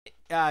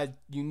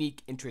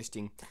unique,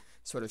 interesting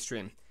sort of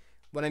stream.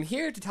 What I'm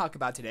here to talk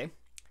about today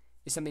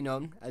is something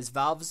known as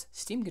Valve's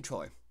Steam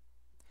Controller.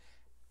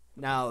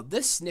 Now,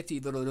 this nifty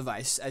little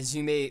device, as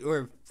you may,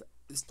 or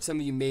some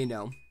of you may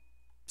know,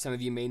 some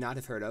of you may not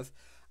have heard of,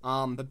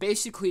 but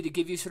basically to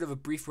give you sort of a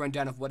brief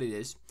rundown of what it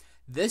is,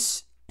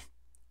 this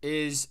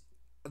is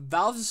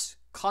Valve's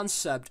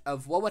concept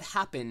of what would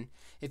happen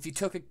if you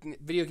took a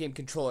video game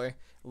controller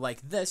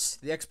like this,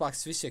 the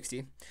Xbox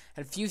 360,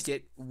 and fused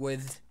it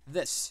with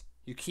this,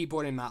 your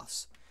keyboard and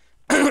mouse.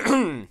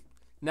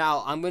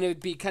 Now, I'm going to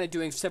be kind of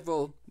doing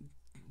several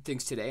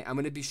things today. I'm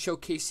going to be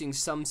showcasing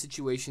some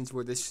situations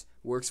where this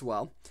works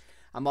well.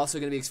 I'm also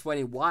going to be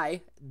explaining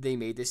why they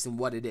made this and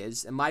what it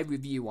is, and my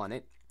review on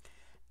it.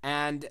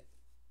 And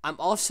I'm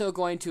also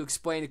going to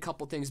explain a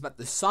couple things about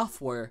the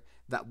software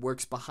that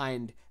works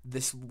behind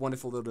this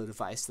wonderful little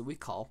device that we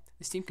call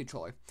the Steam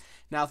Controller.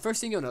 Now,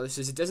 first thing you'll notice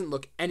is it doesn't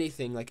look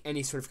anything like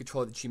any sort of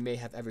controller that you may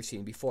have ever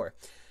seen before.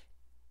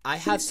 I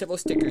have several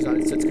stickers on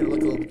it, so it's going to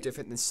look a little bit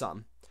different than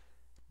some.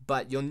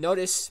 But you'll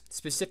notice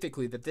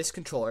specifically that this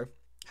controller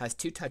has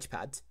two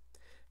touchpads,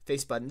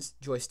 face buttons,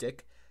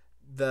 joystick,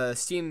 the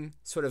Steam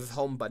sort of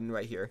home button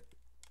right here.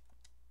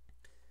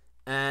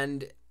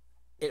 And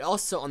it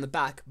also, on the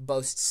back,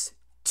 boasts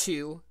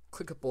two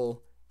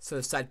clickable sort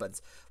of side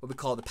buttons, what we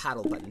call the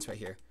paddle buttons right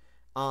here.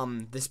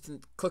 This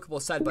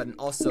clickable side button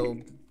also,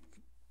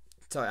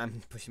 sorry,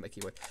 I'm pushing my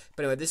keyboard.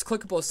 But anyway, this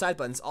clickable side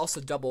buttons also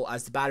double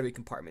as the battery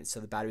compartment. So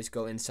the batteries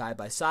go in side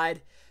by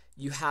side.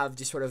 You have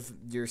just sort of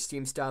your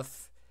Steam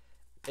stuff.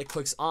 It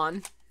clicks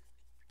on,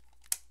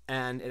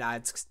 and it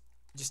adds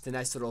just a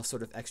nice little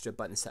sort of extra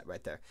button set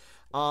right there.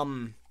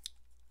 Some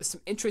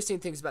interesting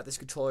things about this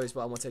controller as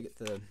well. Once I get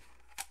the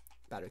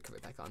battery cover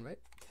back on, right?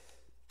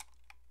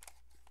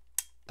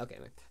 Okay,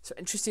 so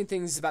interesting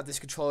things about this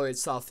controller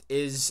itself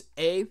is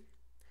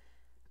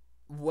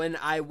when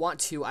I want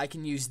to, I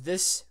can use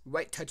this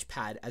right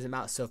touchpad as a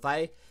mouse. So if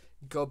I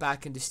go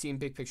back into Steam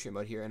Big Picture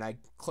mode here and I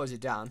close it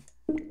down,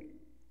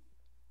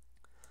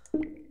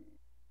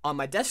 on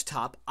my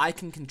desktop, I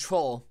can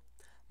control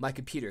my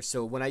computer.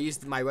 So when I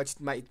use my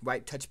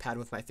right touchpad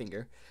with my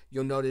finger,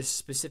 you'll notice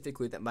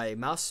specifically that my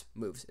mouse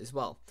moves as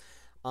well.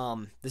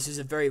 This is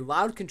a very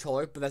loud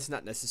controller, but that's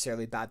not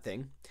necessarily a bad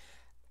thing.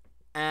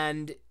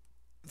 And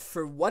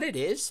for what it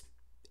is,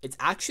 it's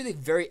actually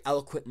very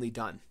eloquently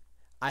done,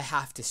 I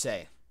have to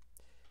say.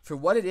 For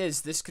what it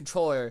is, this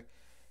controller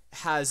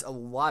has a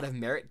lot of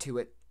merit to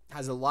it,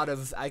 has a lot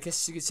of, I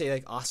guess you could say,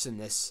 like,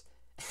 awesomeness,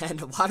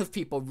 and a lot of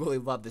people really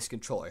love this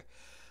controller.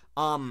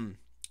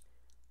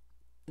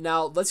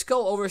 Now, let's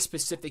go over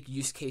specific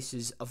use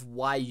cases of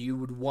why you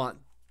would want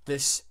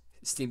this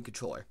Steam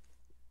controller.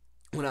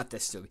 Well, not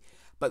this,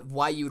 but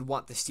why you would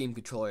want the Steam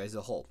controller as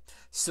a whole.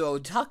 So,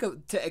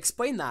 to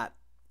explain that,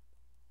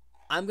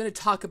 I'm going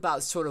to talk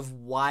about sort of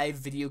why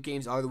video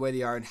games are the way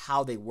they are and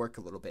how they work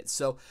a little bit.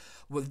 So,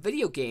 with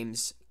video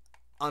games,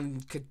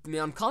 on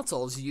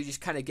consoles, you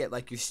just kind of get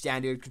like your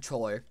standard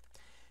controller,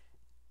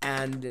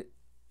 and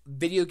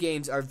video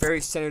games are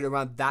very centered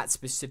around that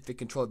specific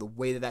controller, the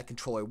way that that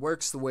controller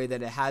works, the way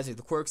that it has it,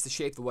 the quirks, the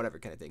shape, the whatever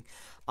kind of thing.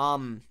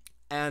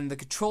 And the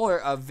controller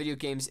of video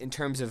games in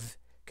terms of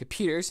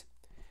computers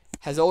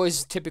has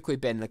always typically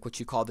been like what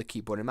you call the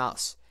keyboard and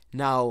mouse.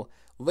 Now,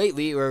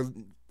 lately, or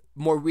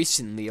more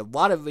recently, a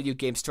lot of video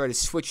games started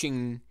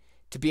switching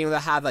to being able to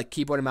have like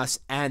keyboard and mouse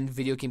and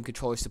video game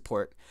controller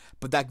support.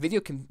 But that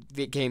video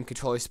game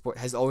controller support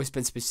has always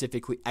been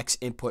specifically X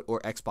input or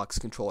Xbox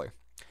controller.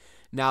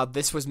 Now,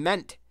 this was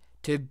meant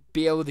to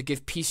be able to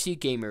give PC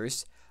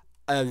gamers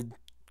a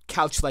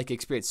couch-like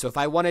experience. So if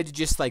I wanted to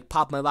just like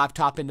pop my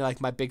laptop into like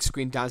my big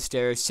screen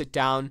downstairs, sit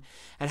down,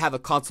 and have a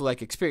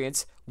console-like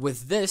experience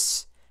with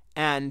this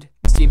and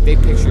Steam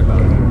Big Picture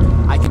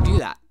mode, I can do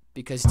that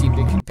because Steam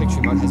Big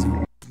Picture mode has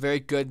a very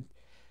good,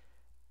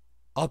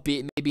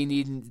 albeit maybe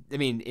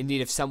in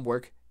need of some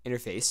work,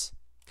 interface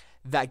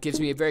that gives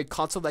me a very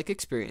console-like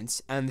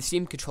experience, and the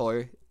Steam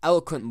controller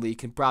eloquently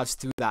can browse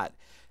through that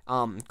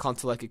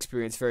console-like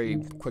experience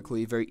very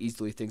quickly, very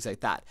easily, things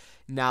like that.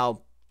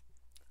 Now,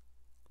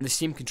 the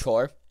Steam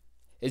controller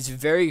is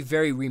very,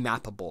 very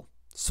remappable.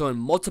 So in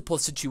multiple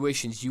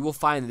situations, you will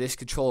find that this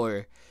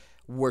controller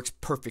works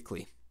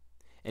perfectly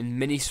in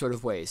many sort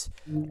of ways.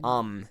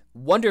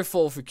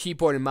 Wonderful for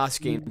keyboard and mouse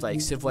games like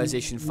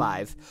Civilization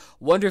 5.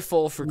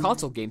 Wonderful for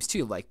console games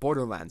too, like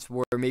Borderlands,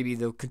 where maybe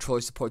the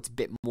controller support's a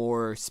bit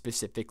more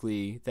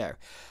specifically there.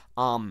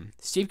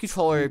 Steam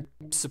controller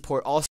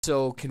support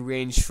also can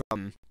range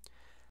from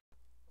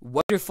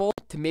wonderful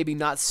to maybe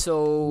not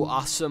so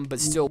awesome,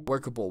 but still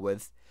workable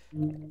with.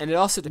 And it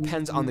also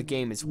depends on the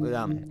game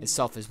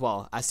itself as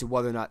well, as to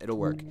whether or not it'll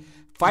work.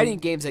 Fighting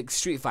games like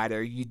Street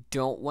Fighter, you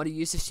don't want to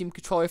use the Steam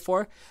controller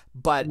for,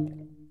 but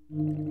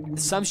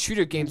some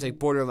shooter games like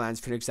Borderlands,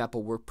 for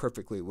example, work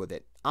perfectly with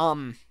it.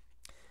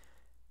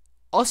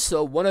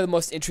 Also, one of the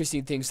most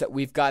interesting things that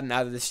we've gotten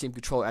out of the Steam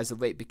controller as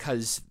of late,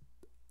 because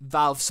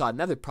Valve saw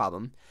another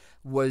problem,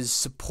 was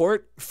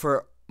support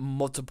for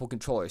multiple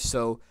controllers.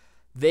 So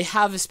they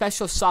have a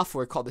special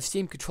software called the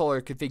Steam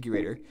Controller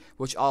Configurator,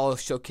 which I'll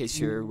showcase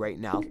here right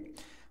now,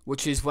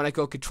 which is when I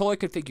go controller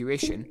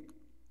configuration,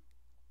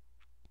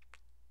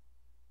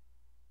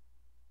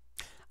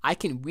 I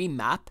can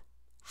remap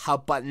how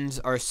buttons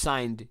are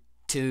assigned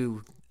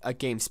to a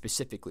game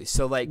specifically.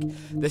 So like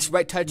this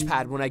right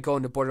touchpad when I go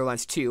into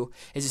Borderlands 2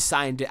 is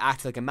assigned to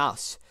act like a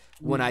mouse.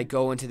 When I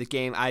go into the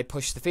game, I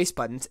push the face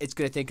buttons, it's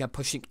going to think I'm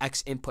pushing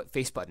X input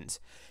face buttons.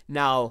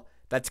 Now,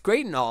 that's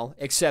great and all,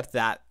 except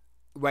that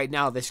right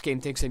now this game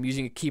thinks I'm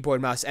using a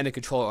keyboard, mouse, and a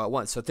controller at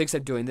once. So it thinks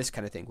I'm doing this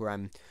kind of thing where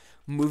I'm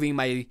moving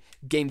my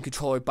game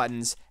controller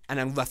buttons and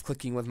I'm left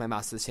clicking with my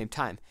mouse at the same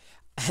time.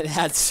 And it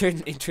has a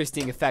certain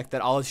interesting effect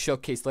that I'll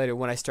showcase later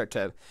when I start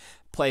to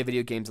play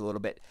video games a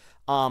little bit.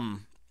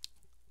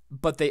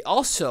 But they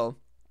also,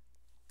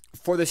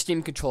 for the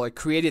Steam controller,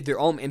 created their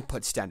own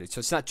input standard. So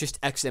it's not just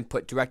X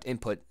input, direct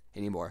input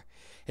anymore.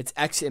 It's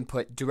X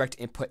input, direct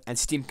input, and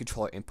Steam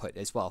controller input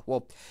as well.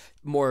 Well,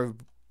 more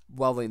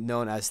well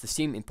known as the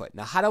Steam input.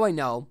 Now, how do I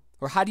know,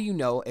 or how do you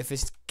know if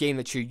this game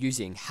that you're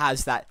using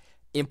has that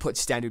input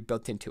standard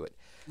built into it?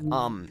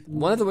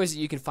 One of the ways that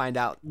you can find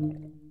out,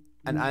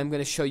 and I'm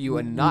going to show you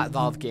a not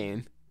Valve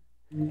game,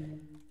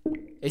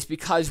 is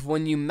because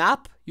when you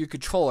map your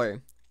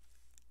controller,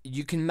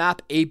 you can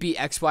map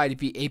ABXY to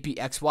be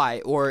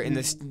ABXY, or in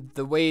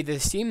the way the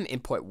Steam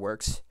input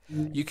works,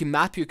 you can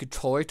map your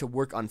controller to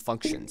work on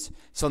functions.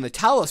 So in the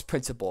Talos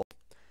principle,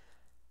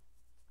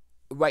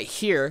 right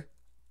here,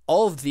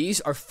 all of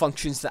these are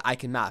functions that I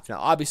can map. Now,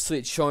 obviously,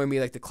 it's showing me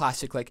like the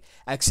classic like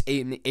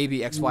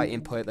ABXY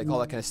input, like all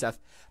that kind of stuff.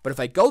 But if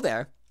I go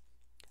there,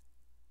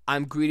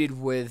 I'm greeted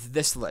with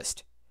this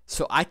list.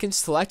 So I can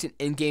select an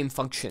in-game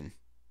function,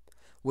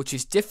 which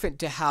is different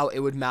to how it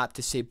would map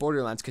to, say,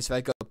 Borderlands. Because if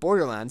I go to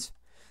Borderlands,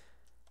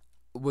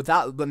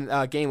 without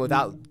a game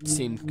without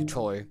Steam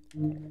controller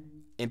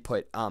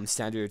input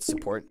standard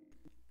support,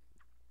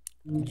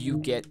 you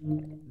get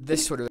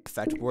this sort of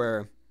effect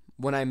where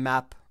when I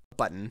map a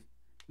button,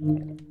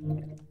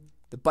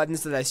 the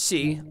buttons that I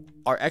see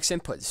are X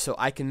inputs. So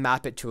I can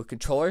map it to a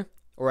controller,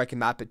 or I can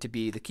map it to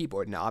be the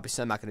keyboard. Now,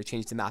 obviously, I'm not going to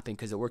change the mapping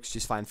because it works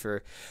just fine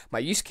for my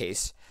use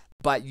case.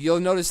 But you'll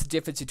notice the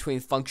difference between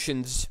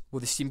functions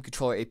with the Steam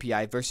Controller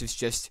API versus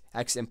just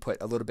X input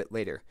a little bit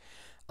later.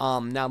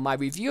 Now, my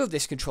review of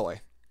this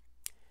controller.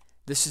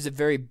 This is a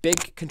very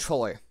big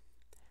controller,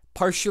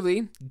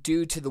 partially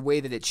due to the way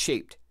that it's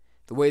shaped.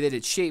 The way that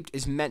it's shaped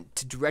is meant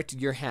to direct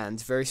your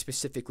hands very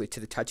specifically to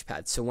the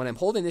touchpad. So when I'm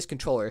holding this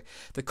controller,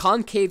 the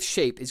concave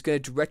shape is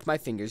going to direct my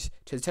fingers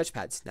to the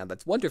touchpads. Now,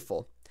 that's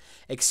wonderful,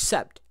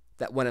 except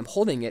that when I'm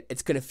holding it,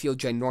 it's going to feel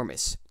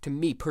ginormous to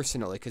me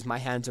personally, because my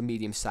hands are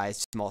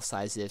medium-sized, small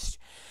size-ish.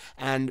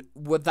 And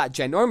with that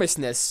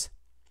ginormousness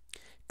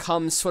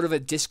comes sort of a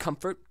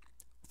discomfort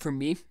for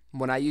me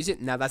when I use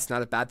it. Now, that's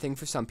not a bad thing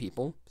for some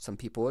people. Some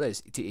people it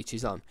is, to each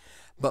his own.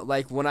 But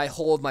like when I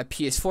hold my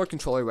PS4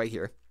 controller right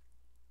here,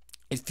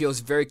 it feels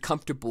very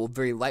comfortable,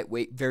 very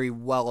lightweight, very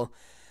well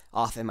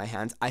off in my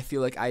hands. I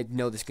feel like I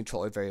know this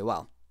controller very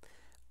well.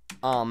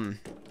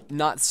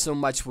 Not so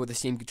much with the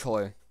Steam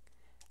controller.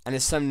 And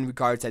in some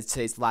regards, I'd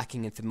say it's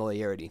lacking in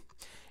familiarity.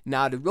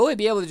 Now, to really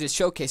be able to just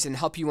showcase and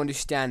help you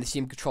understand the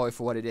Steam controller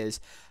for what it is,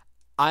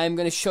 I'm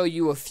going to show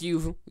you a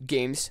few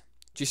games,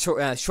 just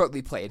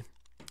shortly played.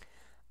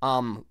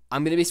 I'm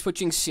going to be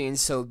switching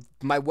scenes, so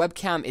my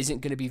webcam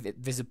isn't going to be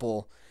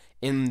visible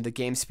in the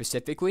game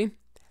specifically,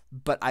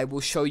 but I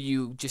will show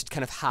you just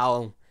kind of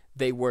how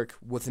they work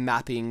with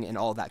mapping and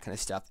all that kind of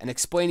stuff, and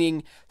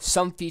explaining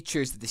some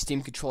features that the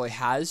Steam controller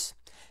has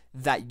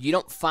that you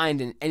don't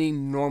find in any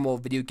normal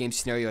video game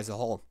scenario as a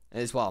whole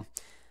as well.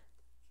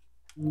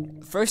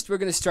 First, we're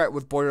going to start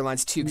with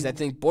Borderlands 2, because I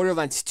think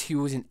Borderlands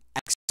 2 is an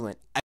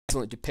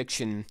excellent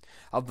depiction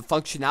of the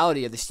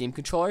functionality of the Steam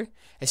controller,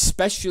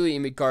 especially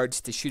in regards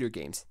to shooter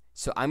games.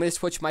 So I'm going to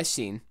switch my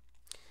scene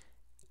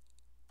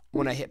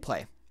when I hit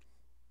play,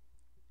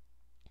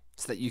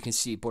 so that you can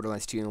see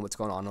Borderlands 2 and what's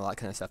going on and all that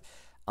kind of stuff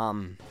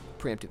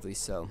preemptively.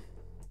 So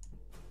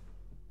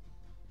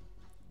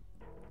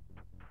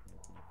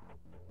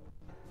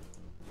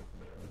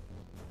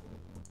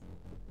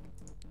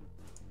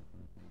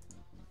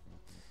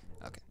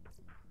okay,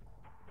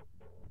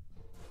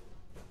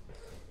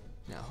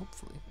 now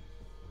hopefully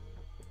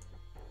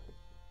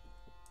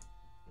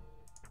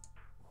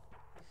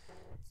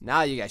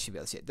now you guys should be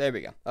able to see it. There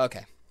we go.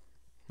 Okay,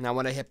 now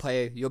when I hit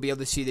play, you'll be able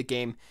to see the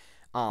game.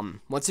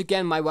 Once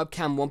again, my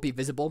webcam won't be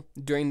visible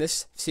during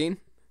this scene,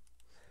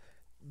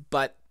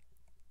 but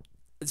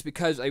it's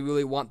because I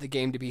really want the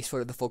game to be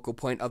sort of the focal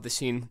point of the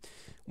scene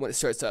when it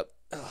starts up.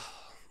 Ugh.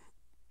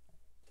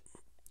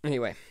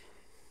 Anyway.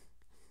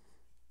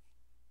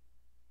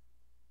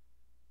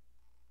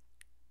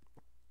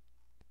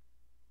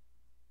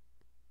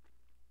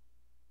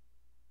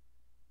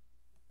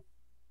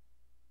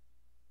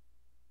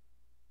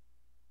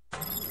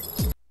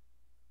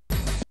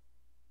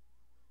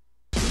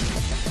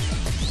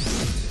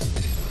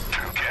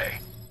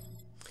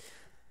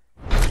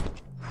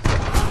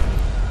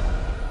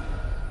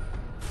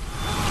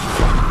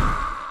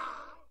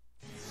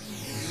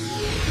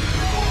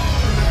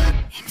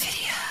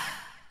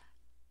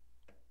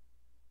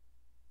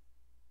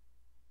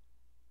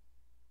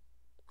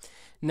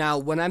 Now,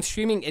 when I'm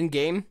streaming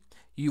in-game,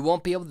 you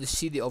won't be able to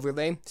see the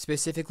overlay,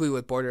 specifically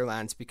with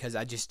Borderlands, because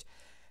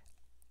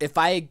if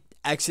I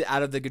exit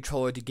out of the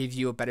controller to give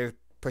you a better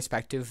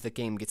perspective, the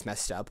game gets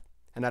messed up,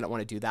 and I don't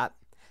want to do that.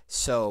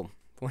 So,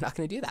 we're not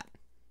going to do that.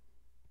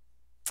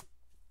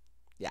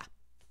 Yeah.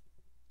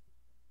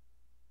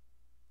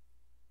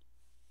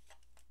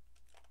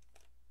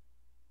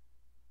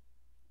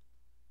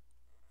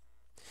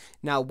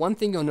 Now, one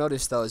thing you'll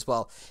notice though as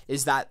well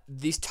is that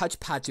these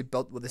touchpads are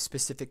built with a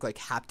specific like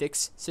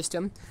haptics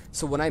system.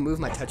 So when I move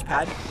my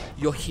touchpad,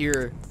 you'll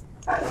hear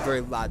a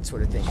very loud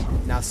sort of thing.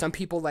 Now, some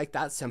people like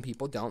that, some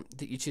people don't.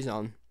 To each his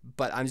own.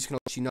 But I'm just gonna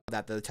let you know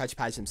that the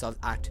touchpads themselves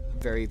act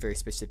very, very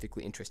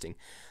specifically interesting.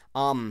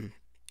 The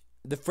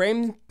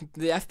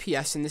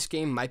FPS in this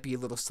game might be a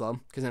little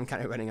slow because I'm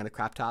kind of running on a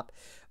crop top,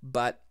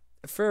 but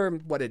for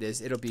what it is,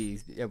 it'll be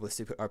able to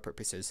suit our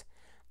purposes.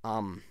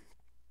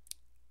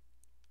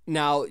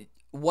 Now,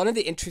 one of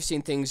the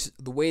interesting things,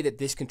 the way that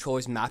this controller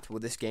is mapped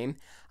with this game,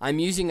 I'm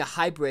using a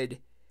hybrid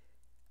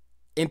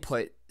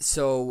input,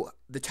 so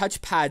the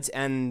touchpads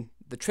and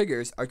the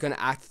triggers are going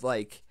to act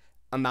like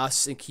a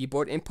mouse and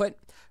keyboard input,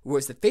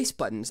 whereas the face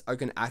buttons are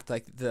going to act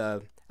like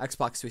the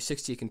Xbox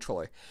 360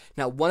 controller.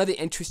 Now, one of the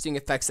interesting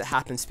effects that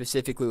happens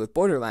specifically with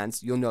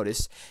Borderlands, you'll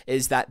notice,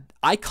 is that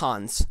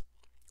icons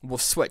will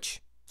switch.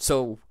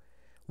 So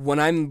when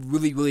I'm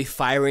really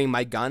firing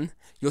my gun,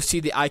 you'll see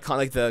the icon,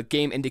 like the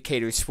game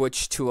indicator,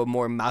 switch to a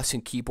more mouse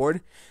and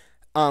keyboard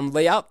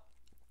layout.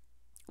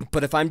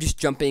 But if I'm just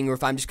jumping or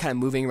if I'm just kind of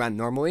moving around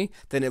normally,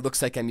 then it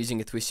looks like I'm using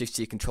a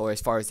 360 controller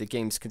as far as the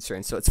game's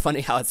concerned. So it's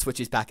funny how it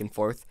switches back and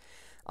forth.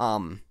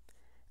 And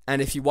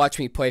if you watch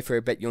me play for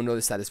a bit, you'll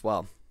notice that as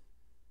well.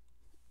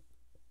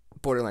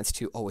 Borderlands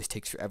 2 always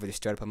takes forever to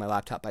start up on my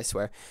laptop, I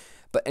swear.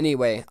 But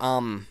anyway,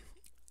 one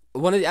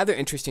of the other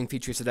interesting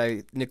features that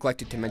I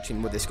neglected to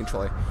mention with this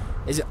controller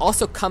is it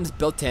also comes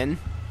built in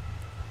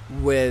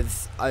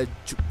with a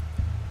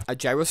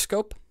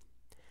gyroscope.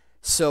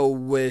 So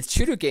with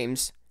shooter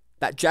games,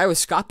 that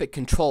gyroscopic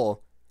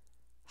control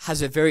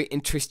has a very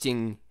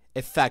interesting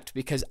effect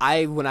because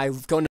when I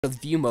go into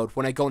view mode,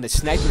 when I go into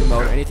sniper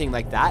mode or anything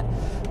like that,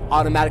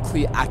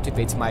 automatically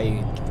activates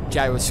my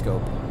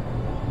gyroscope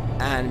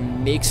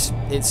and makes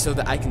it so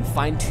that I can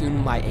fine-tune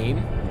my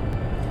aim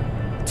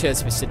to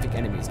specific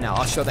enemies. Now,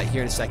 I'll show that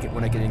here in a second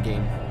when I get in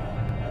game,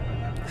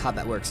 how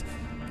that works.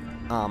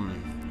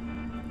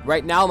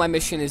 Right now, my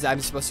mission is I'm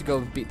supposed to go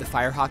beat the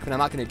Firehawk, but I'm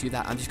not going to do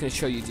that. I'm just going to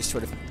show you just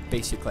sort of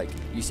basic like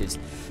uses.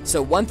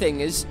 So one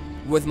thing is,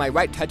 with my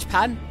right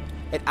touchpad,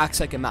 it acts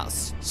like a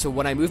mouse. So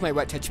when I move my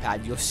right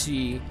touchpad, you'll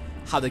see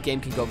how the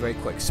game can go very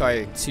quick.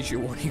 Sorry, seizure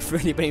warning for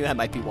anybody that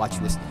might be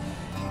watching this.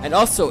 And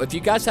also, if you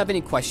guys have any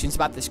questions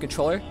about this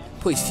controller,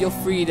 please feel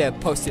free to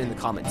post it in the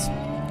comments.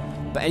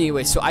 But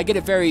anyway, so I get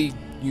a very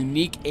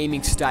unique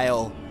aiming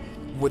style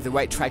with the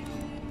right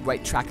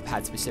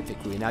trackpad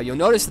specifically. Now you'll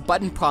notice the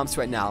button prompts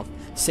right now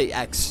say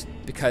X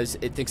because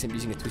it thinks I'm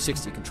using a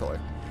 360 controller.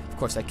 Of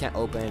course, I can't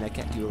open, I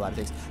can't do a lot of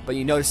things. But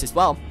you notice as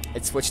well,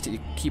 it switched to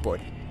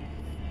keyboard.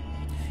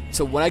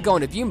 So when I go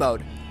into view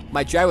mode,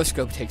 my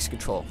gyroscope takes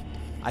control.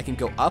 I can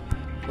go up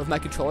with my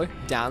controller,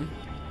 down,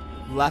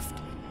 left,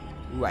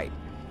 right.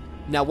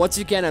 Now once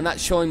again, I'm not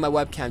showing my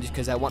webcam just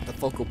because I want the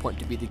focal point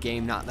to be the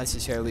game, not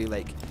necessarily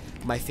like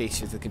my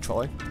face or the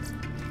controller.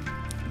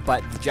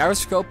 But the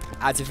gyroscope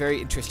adds a very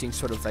interesting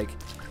sort of like,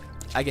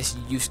 I guess,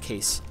 use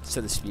case,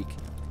 so to speak.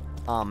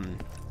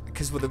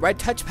 Because with the right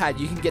touchpad,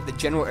 you can get the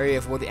general area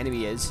of where the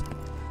enemy is,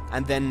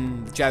 and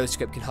then the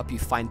gyroscope can help you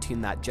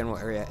fine-tune that general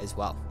area as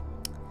well.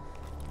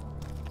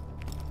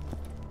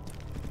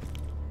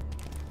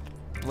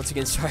 Once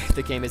again, sorry if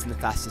the game isn't the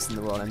fastest in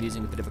the world. I'm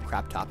using a bit of a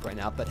crap top right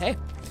now, but hey,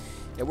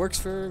 it works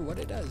for what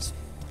it does.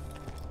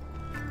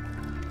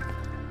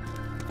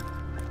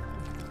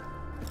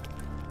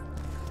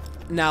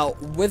 Now,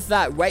 with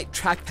that right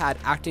trackpad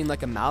acting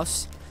like a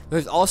mouse,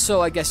 there's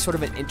also, I guess, sort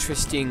of an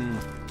interesting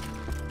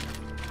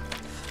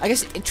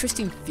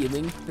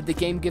feeling that the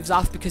game gives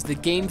off because the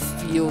game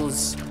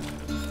feels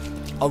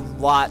a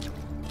lot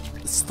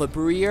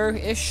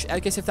slipperier-ish, I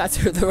guess, if that's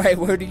the right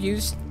word to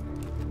use.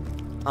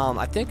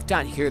 I think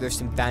down here there's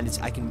some bandits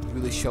I can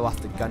really show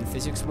off the gun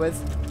physics with.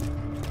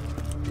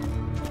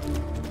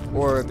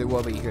 Or there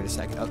will be here in a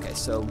second. Okay,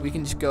 so we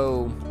can just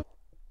go...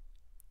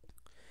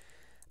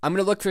 I'm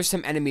going to look for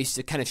some enemies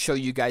to kind of show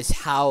you guys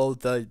how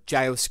the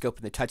gyroscope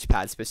and the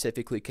touchpad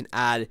specifically can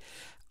add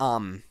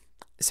some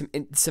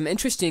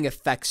interesting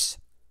effects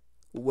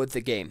with the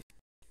game.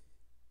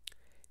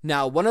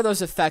 Now, one of those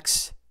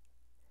effects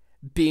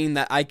being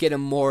that I get a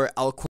more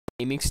eloquent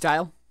aiming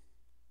style.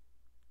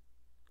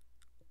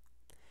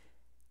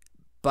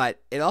 But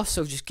it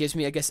also just gives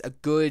me, I guess, a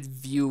good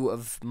view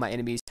of my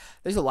enemies.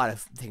 There's a lot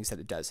of things that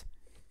it does.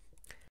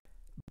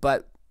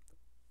 But,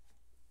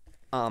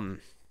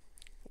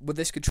 with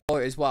this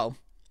controller as well,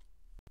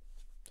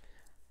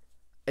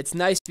 it's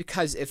nice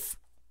because if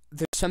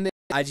there's something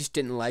I just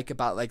didn't like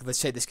about, like, let's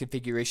say this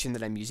configuration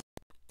that I'm using,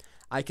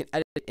 I can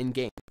edit it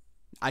in-game.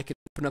 I can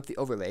open up the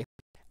overlay,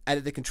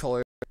 edit the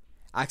controller,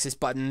 access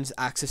buttons,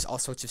 access all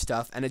sorts of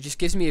stuff, and it just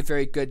gives me a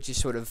very good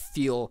just sort of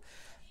feel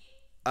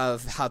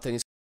of how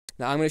things.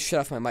 Now I'm going to shut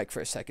off my mic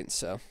for a second,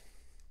 so.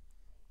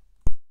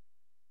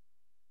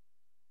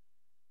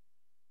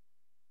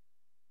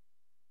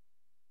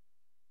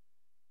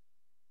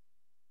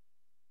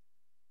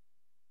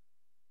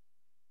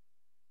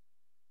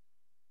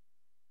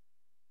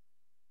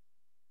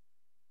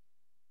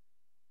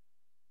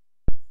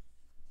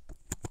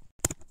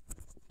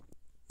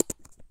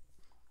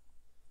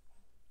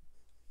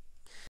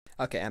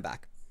 Okay, I'm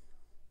back.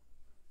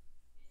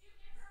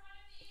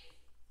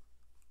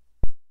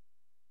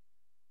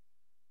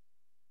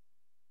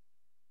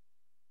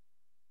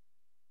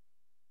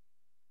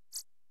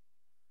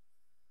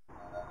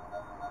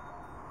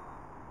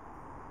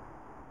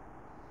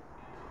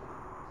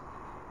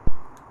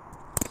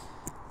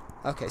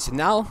 Okay, so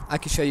now I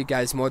can show you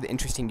guys more of the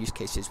interesting use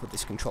cases with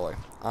this controller.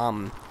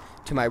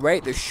 To my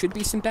right, there should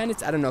be some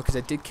bandits. I don't know, because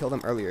I did kill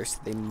them earlier, so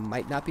they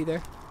might not be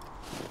there.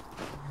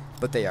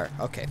 But they are.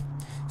 Okay.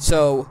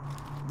 So,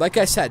 like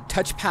I said,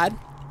 touchpad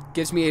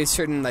gives me a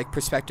certain like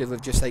perspective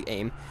of just like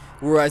aim,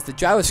 whereas the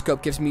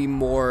gyroscope gives me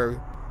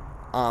more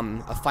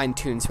a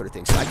fine-tuned sort of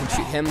thing. So I can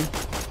shoot him.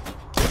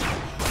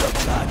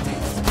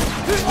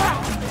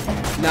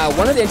 Now,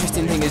 one of the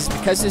interesting things is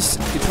because this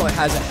controller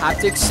has a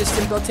haptic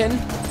system built in,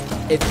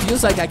 it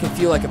feels like I can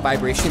feel like a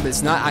vibration, but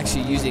it's not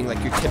actually using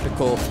like your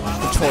typical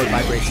controller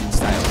vibration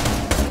style.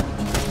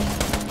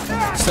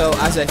 So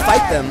as I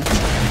fight them,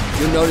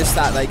 you'll notice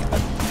that like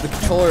the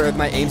controller of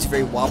my aim is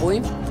very wobbly,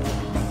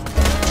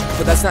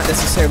 but that's not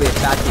necessarily a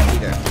bad thing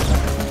either.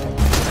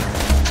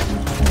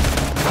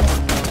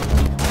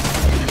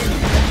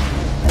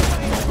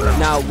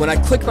 Now, when I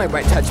click my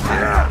right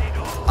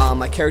touchpad,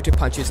 my character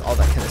punches, all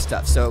that kind of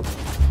stuff. So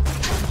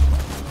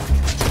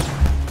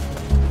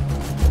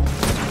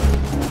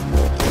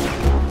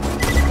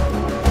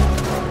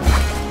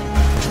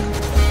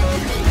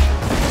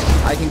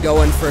I can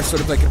go in for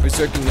sort of like a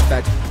berserking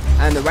effect,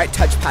 and the right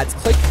touchpad's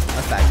click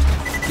effect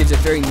gives a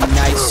very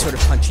nice sort of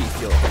punchy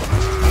feel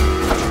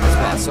as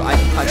well. So I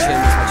can punch him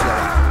as much as I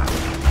want.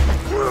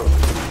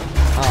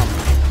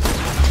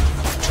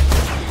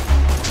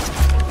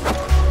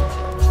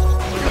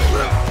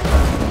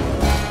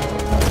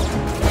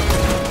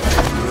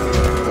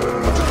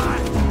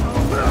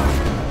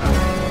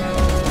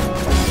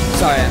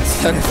 Sorry, I'm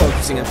sort of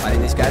focusing on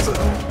fighting these guys.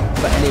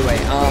 But anyway,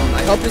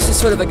 I hope this is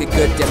sort of like a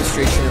good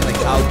demonstration of like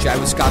how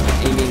gyroscopic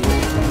aiming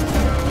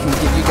can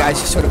give you guys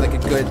just sort of like a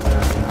good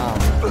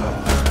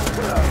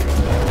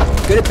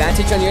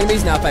advantage on your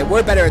enemies. Now, if I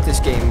were better at this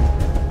game,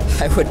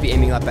 I would be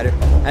aiming a lot better.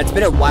 And it's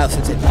been a while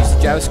since I've used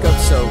the gyroscope,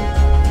 so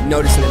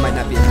notice that it might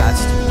not be the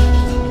best.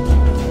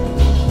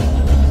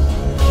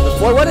 But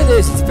for what it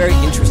is, it's a very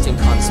interesting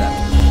concept.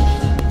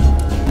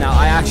 Now,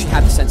 I actually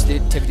have the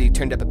sensitivity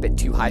turned up a bit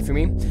too high for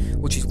me,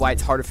 which is why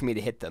it's harder for me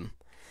to hit them.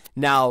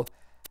 Now,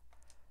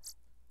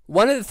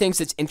 one of the things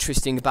that's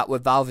interesting about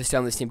what Valve has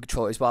done with the Steam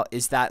controller as well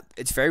is that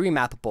it's very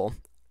remappable.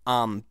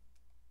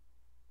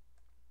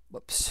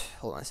 Whoops,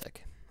 hold on a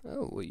sec.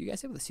 Oh, were you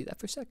guys able to see that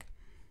for a sec?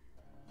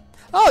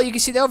 Oh, you can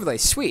see the overlay.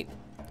 Sweet.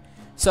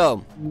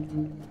 So,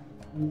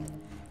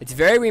 it's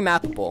very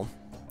remappable,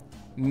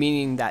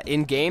 meaning that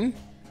in-game,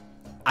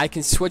 I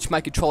can switch my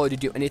controller to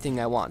do anything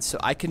I want. So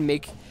I can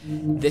make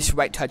this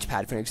right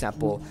touchpad, for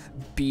example,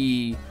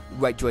 be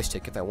right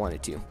joystick if I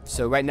wanted to.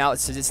 So right now it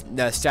says it's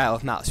the style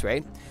of mouse,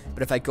 right?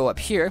 But if I go up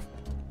here,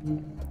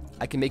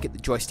 I can make it the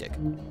joystick.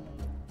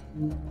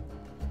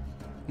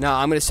 Now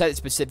I'm going to set it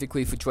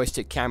specifically for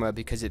joystick camera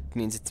because it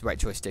means it's the right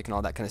joystick and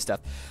all that kind of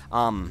stuff.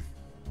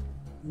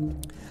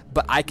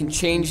 But I can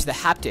change the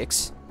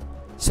haptics,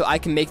 so I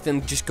can make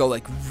them just go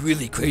like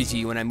really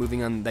crazy when I'm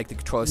moving on like the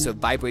controller. So it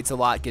vibrates a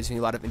lot, gives me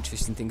a lot of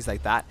interesting things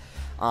like that.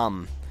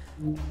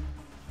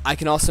 I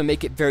can also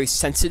make it very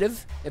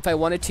sensitive if I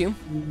wanted to.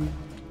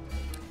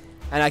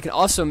 And I can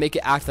also make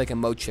it act like a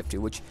mode shifter,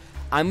 which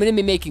I'm going to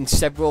be making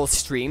several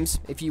streams,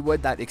 if you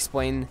would, that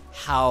explain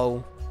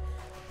how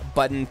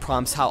button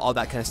prompts, how all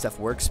that kind of stuff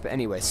works. But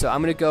anyway, so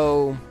I'm going to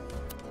go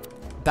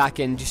back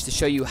in just to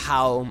show you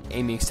how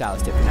aiming style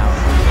is different.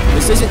 Now,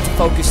 this isn't to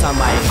focus on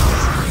my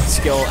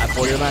skill at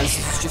Borderlands,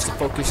 this is just to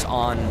focus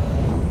on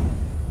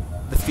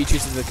the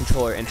features of the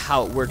controller and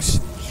how it works,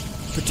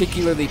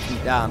 particularly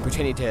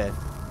pertaining to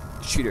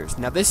shooters.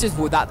 Now, this is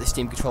without the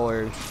Steam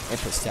controller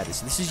input status.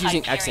 So this is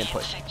using X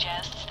input.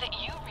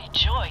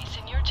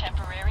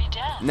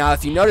 Now,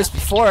 if you noticed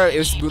before, it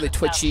was really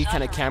twitchy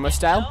kind of camera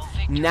style.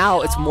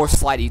 Now it's more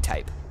slidey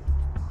type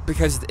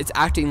because it's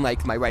acting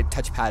like my right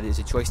touchpad is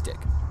a joystick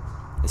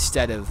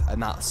instead of a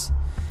mouse.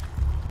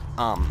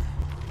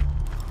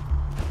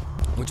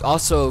 Which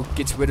also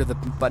gets rid of the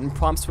button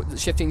prompts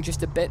shifting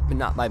just a bit, but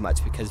not by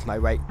much because my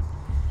right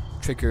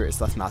trigger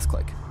is left mouse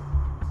click.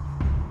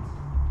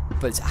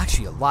 But it's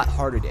actually a lot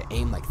harder to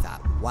aim like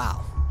that.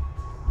 Wow.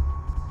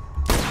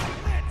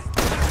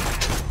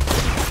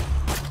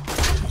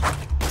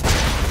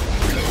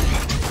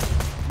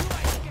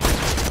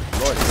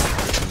 Lord, it's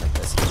hard like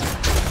this.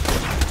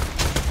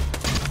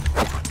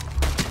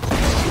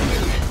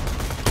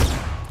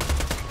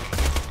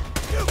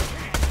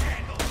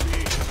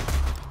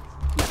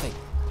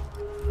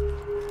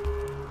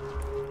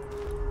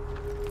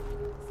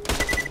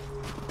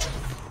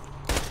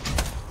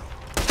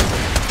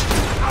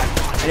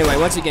 Anyway,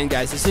 once again,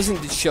 guys, this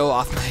isn't to show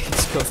off my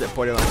skills at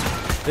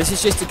Borderlands. This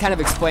is just to kind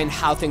of explain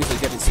how things are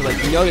different. So,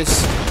 like, you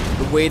notice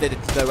the way that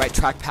the right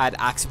trackpad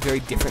acts very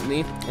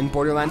differently in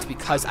Borderlands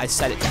because I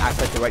set it to act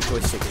like the right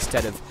joystick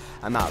instead of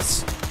a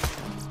mouse.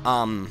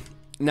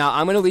 Now,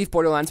 I'm going to leave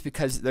Borderlands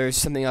because there's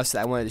something else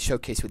that I wanted to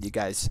showcase with you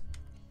guys.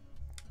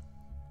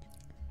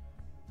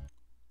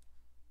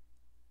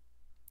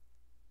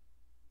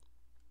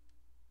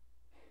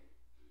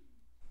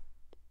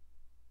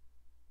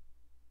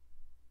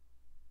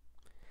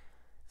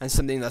 And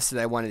something else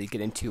that I wanted to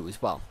get into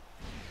as well.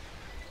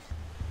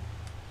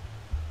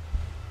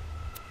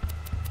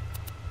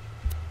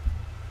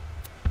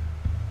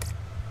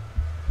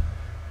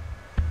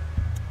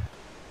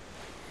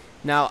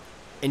 Now,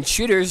 in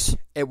shooters,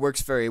 it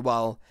works very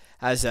well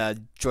as a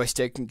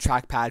joystick and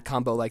trackpad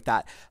combo like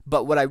that.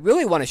 But what I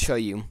really want to show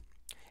you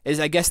is,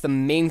 I guess, the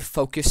main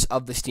focus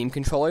of the Steam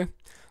controller,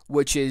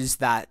 which is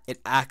that it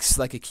acts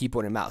like a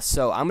keyboard and mouse.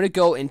 So I'm going to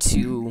go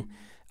into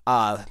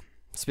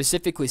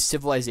specifically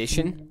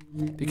Civilization,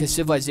 because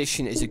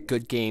Civilization is a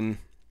good game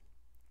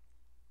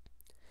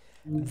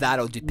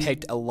that'll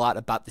depict a lot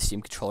about the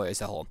Steam controller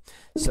as a whole.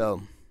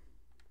 So,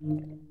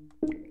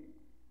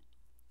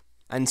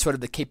 and sort of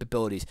the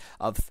capabilities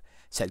of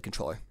said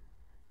controller.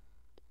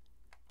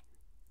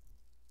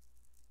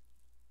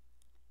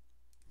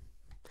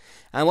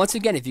 And once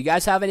again, if you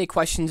guys have any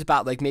questions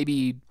about, like,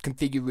 maybe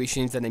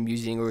configurations that I'm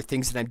using or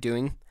things that I'm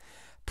doing,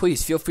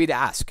 please feel free to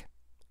ask.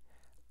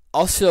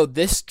 Also,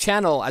 this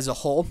channel as a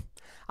whole,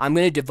 I'm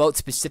going to devote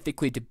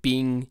specifically to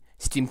being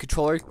Steam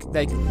controller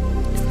like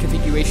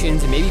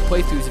configurations and maybe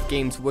playthroughs of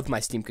games with my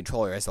Steam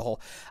controller as a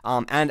whole,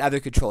 and other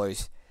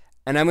controllers.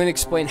 And I'm going to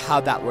explain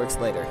how that works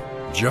later.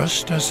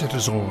 Just as it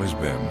has always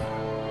been,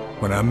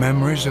 when our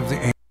memories of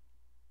the...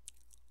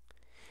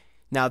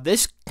 Now,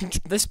 this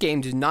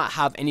game does not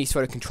have any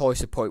sort of controller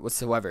support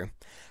whatsoever.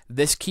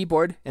 This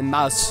keyboard and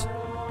mouse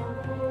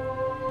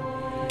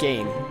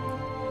game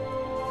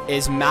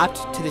is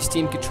mapped to the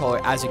Steam controller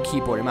as a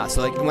keyboard and mouse.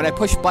 So, like, when I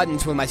push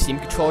buttons with my Steam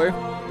controller,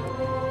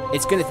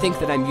 it's going to think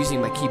that I'm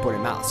using my keyboard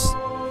and mouse.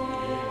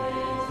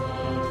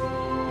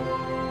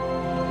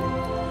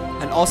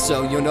 And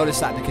also, you'll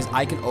notice that because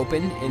I can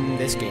open in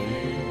this game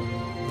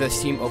the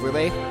Steam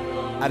overlay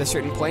at a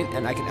certain point,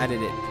 and I can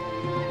edit it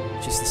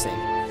just the same.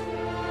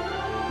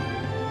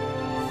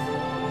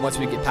 Once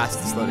we get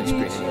past this loading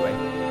screen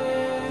anyway.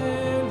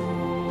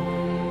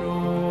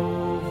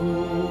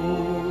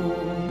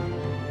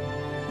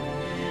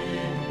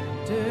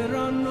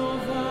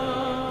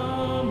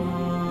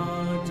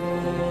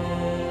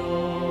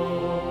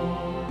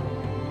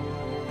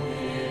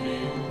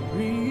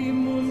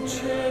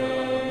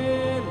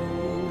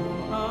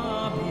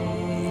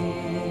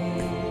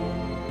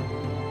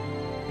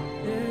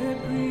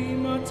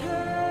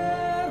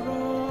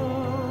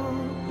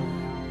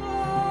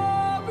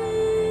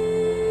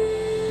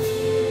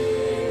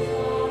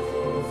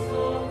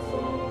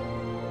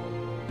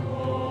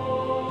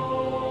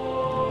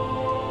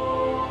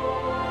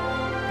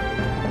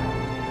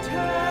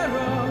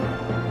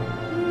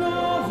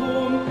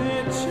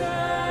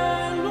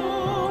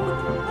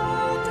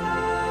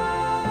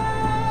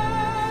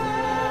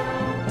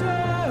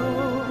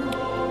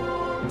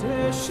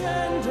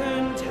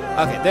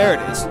 Okay, there it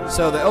is.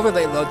 So the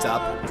overlay loads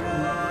up.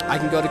 I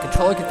can go to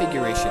controller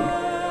configuration,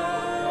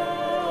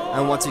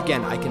 and once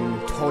again, I can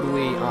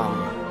totally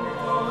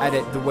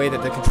edit the way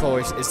that the controller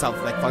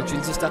itself like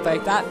functions and stuff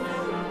like that.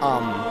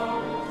 Hold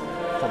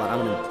on, I'm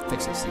gonna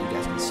fix this so you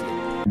guys can see it.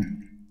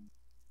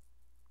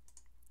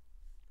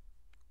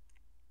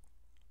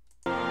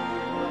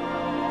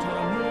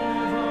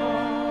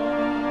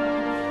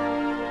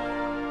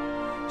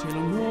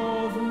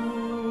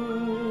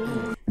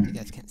 You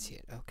guys can't see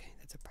it. Okay,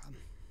 that's a problem.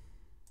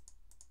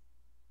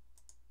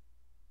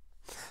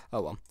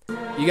 Oh well.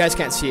 You guys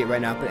can't see it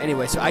right now, but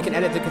anyway, so I can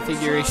edit the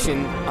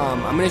configuration.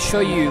 I'm going to show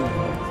you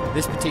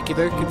this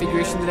particular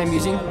configuration that I'm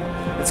using.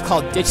 It's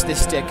called Ditch the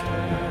Stick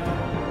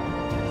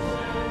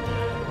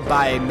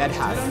by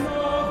Melhath.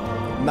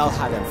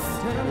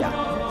 Yeah,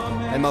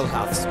 by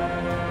Melhath.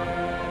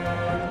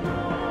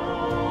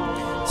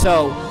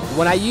 So,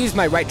 when I use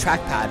my right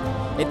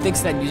trackpad, it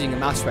thinks that I'm using a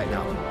mouse right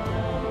now.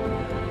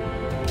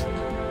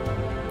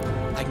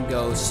 I can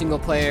go single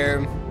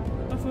player.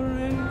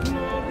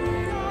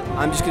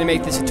 I'm just going to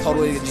make this a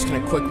totally just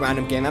kind of quick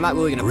random game. I'm not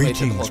really going to play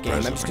through the whole game.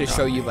 I'm just going to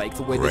show you like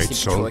the way this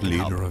controller can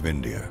help. Great salt leader of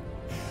India,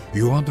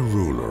 you are the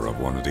ruler of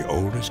one of the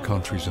oldest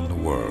countries in the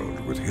world,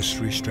 with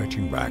history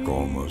stretching back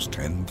almost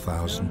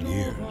 10,000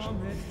 years.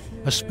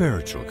 A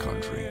spiritual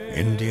country,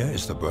 India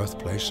is the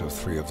birthplace of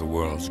three of the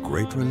world's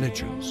great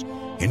religions,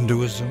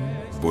 Hinduism,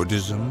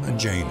 Buddhism, and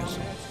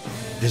Jainism.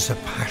 It is a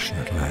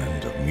passionate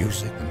land of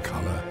music and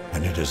color,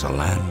 and it is a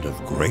land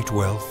of great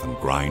wealth and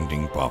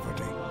grinding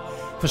poverty.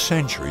 For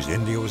centuries,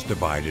 India was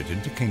divided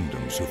into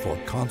kingdoms who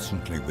fought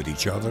constantly with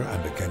each other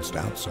and against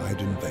outside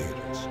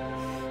invaders.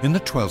 In the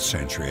 12th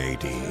century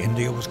AD,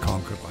 India was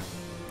conquered by...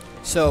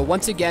 So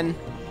once again,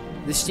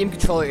 the Steam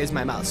controller is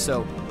my mouse.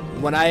 So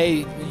when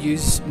I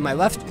use my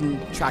left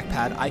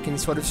trackpad, I can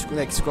sort of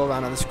like scroll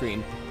around on the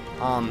screen.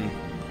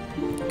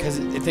 because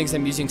it thinks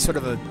I'm using sort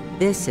of a...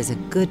 This is a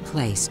good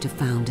place to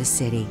found a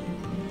city.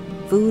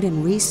 Food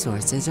and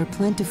resources are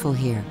plentiful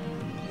here.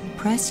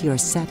 Press your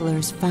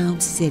Settlers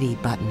Found City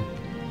button.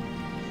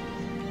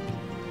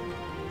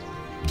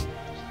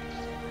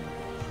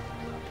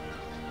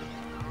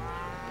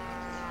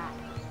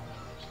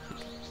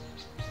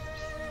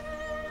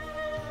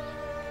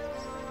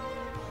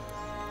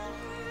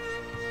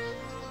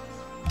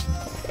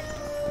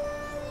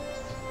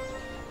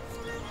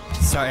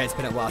 Sorry, it's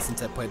been a while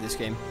since I played this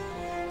game.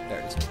 There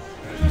it is.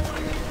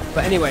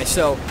 But anyway,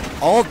 so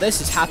all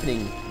this is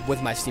happening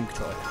with my Steam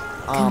controller.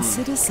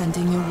 Consider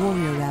sending your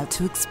warrior out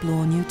to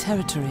explore new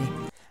territory.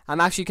 I'm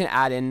actually going to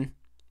add in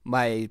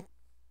my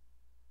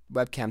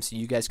webcam so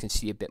you guys can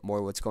see a bit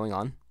more what's going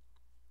on.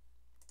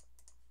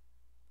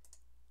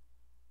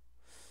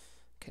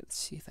 Okay, let's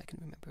see if I can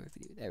remember a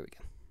video. There we go.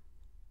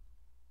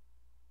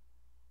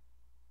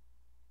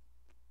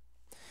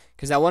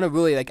 Because I want to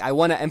really, I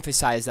want to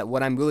emphasize that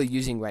what I'm really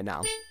using right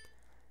now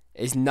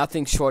is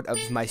nothing short of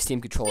my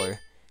Steam controller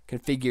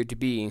configured to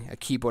be a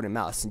keyboard and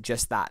mouse, and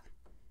just that.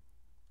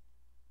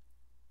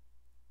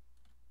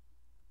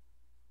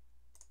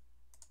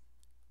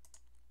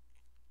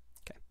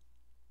 Okay.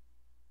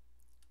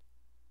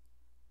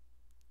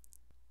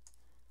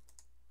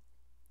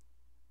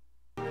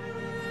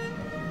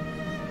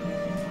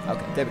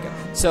 Okay, there we go.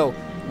 So,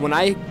 when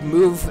I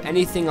move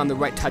anything on the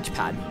right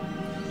touchpad,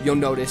 you'll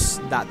notice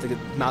that the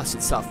mouse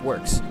itself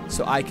works.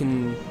 So I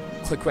can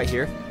click right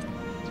here.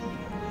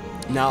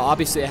 Now,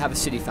 obviously, I have a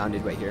city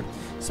founded right here.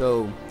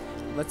 So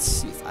let's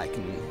see if I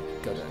can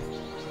go to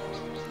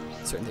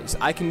certain things.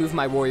 I can move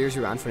my warriors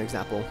around, for an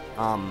example.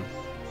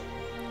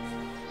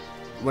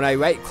 When I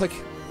right-click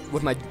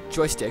with my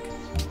joystick,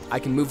 I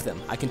can move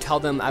them. I can tell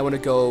them I want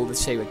to go, let's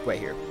say, right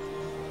here.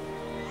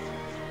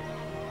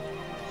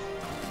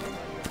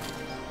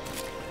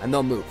 And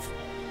they'll move.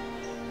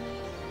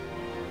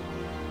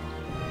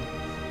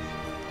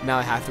 Now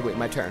I have to wait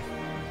my turn.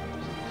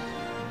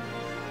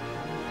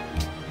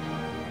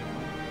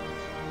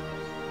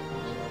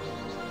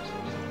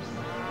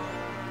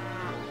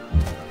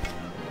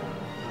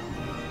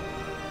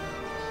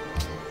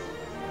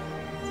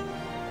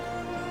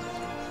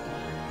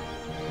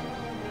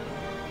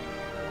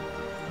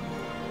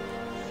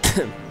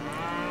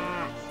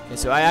 Okay,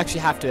 so I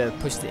actually have to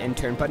push the end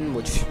turn button,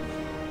 which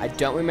I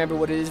don't remember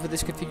what it is with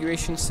this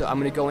configuration, so I'm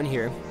going to go in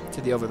here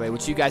to the overlay,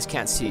 which you guys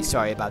can't see.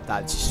 Sorry about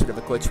that. It's just sort of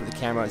a glitch with the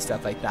camera and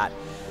stuff like that.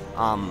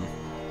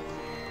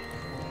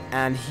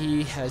 And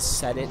he has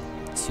set it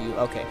to,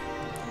 okay.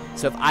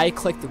 So if I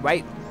click the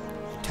right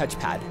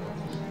touchpad,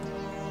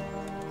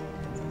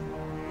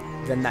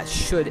 then that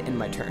should end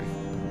my turn,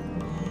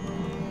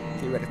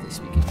 theoretically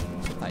speaking.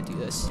 So if I do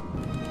this. No,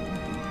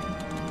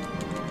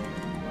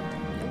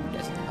 it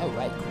doesn't. Oh,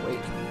 right,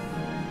 great.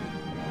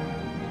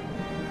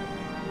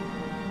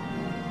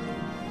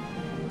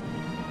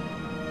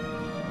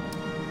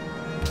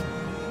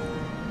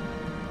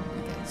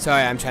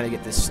 Sorry, I'm trying to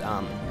get this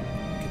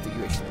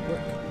configuration to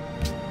work.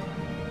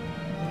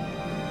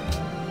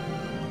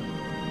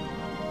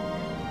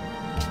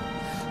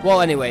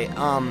 Well, anyway,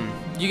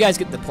 you guys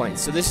get the point.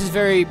 So this is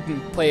very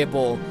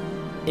playable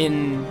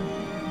in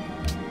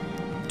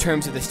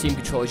terms of the Steam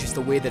controller, just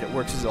the way that it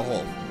works as a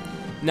whole.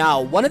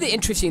 Now, one of the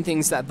interesting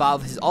things that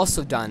Valve has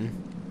also done,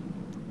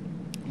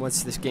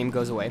 once this game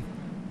goes away,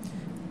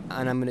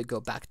 and I'm going to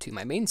go back to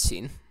my main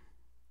scene.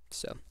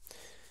 So,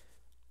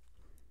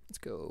 let's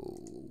go,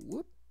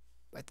 whoop.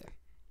 Right there.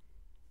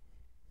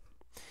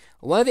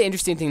 One of the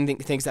interesting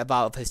things that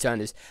Valve has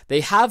done is they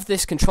have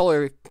this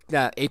controller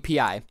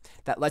API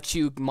that lets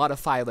you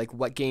modify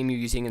what game you're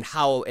using and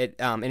how it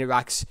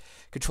interacts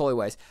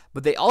controller-wise.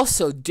 But they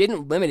also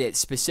didn't limit it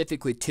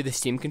specifically to the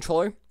Steam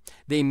controller.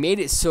 They made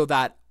it so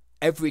that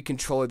every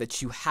controller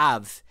that you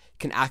have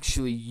can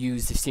actually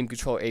use the Steam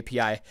controller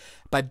API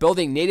by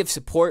building native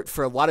support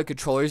for a lot of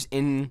controllers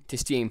into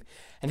Steam.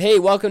 And hey,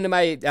 welcome to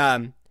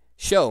my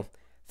show.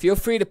 Feel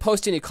free to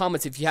post any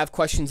comments if you have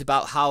questions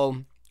about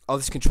how all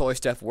this controller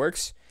stuff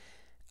works.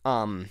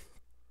 Or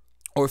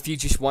if you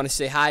just want to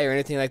say hi or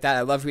anything like that.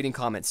 I love reading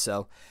comments.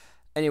 So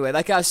anyway,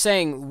 like I was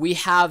saying, we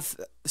have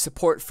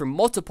support for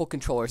multiple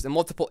controllers and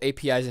multiple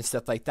APIs and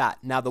stuff like that.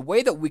 Now, the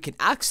way that we can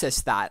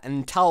access that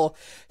and tell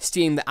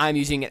Steam that I'm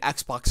using an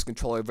Xbox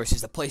controller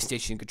versus a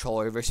PlayStation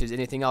controller versus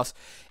anything else,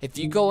 if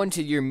you go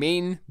into your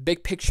main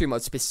big picture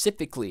mode,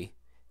 specifically,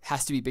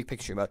 has to be big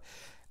picture mode,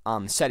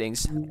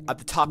 settings at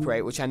the top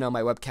right, which I know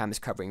my webcam is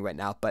covering right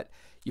now, but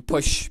you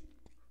push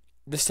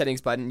the settings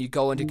button, you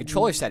go into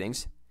controller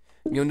settings,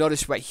 you'll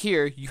notice right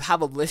here you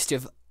have a list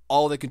of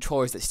all the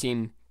controllers that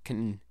Steam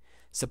can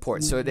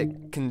support. So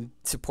it can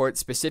support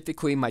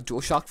specifically my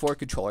DualShock 4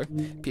 controller,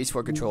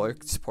 PS4 controller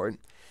support.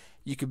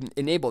 You can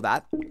enable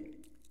that.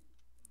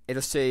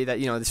 It'll say that,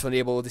 this will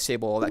enable,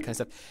 disable, all that kind of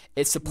stuff.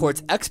 It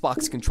supports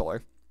Xbox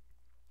controller.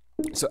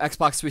 So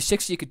Xbox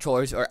 360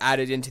 controllers are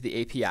added into the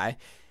API.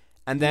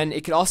 And then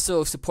it can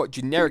also support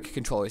generic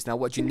controllers. Now,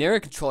 what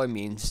generic controller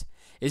means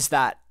is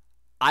that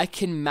I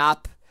can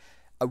map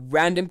a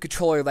random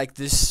controller like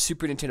this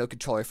Super Nintendo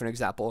controller, for an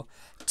example,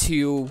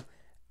 to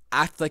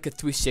act like a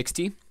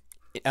 360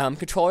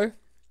 controller,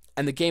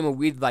 and the game will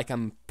read like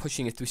I'm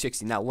pushing a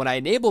 360. Now, when I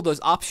enable those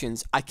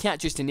options, I can't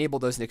just enable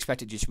those and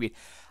expect it to just read.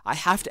 I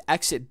have to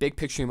exit big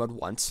picture mode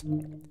once.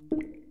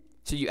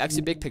 So you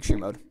exit big picture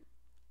mode,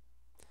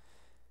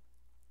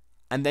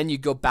 and then you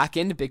go back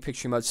into big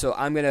picture mode. So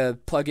I'm gonna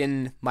plug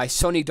in my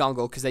Sony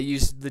dongle because I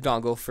use the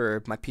dongle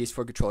for my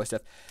PS4 controller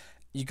stuff.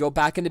 You go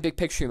back into big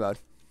picture mode.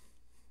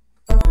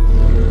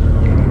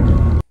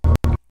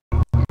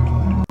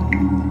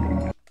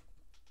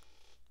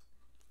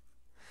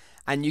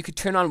 And you could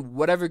turn on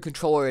whatever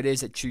controller it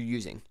is that you're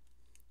using.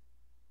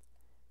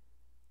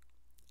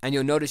 And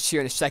you'll notice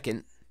here in a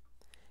second,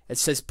 it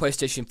says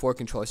PlayStation 4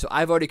 controller. So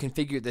I've already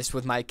configured this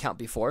with my account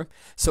before,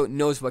 so it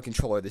knows what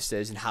controller this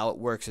is and how it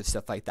works and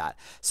stuff like that.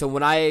 So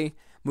when I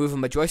move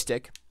on my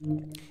joystick,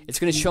 it's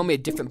going to show me a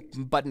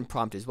different button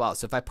prompt as well.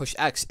 So if I push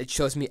X, it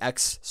shows me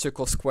X,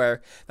 circle,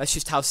 square. That's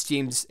just how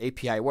Steam's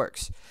API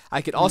works.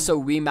 I could also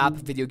remap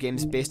video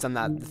games based on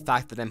the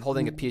fact that I'm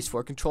holding a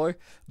PS4 controller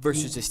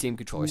versus a Steam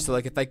controller. So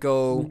like if I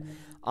go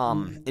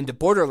into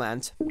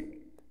Borderlands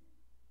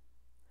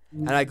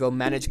and I go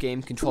manage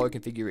game controller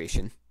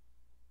configuration,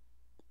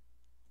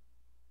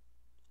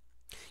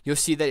 you'll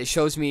see that it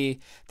shows me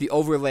the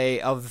overlay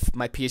of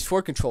my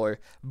PS4 controller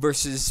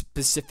versus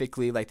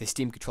specifically like the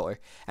Steam controller.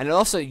 And it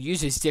also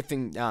uses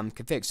different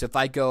configs. So if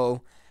I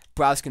go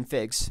browse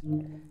configs,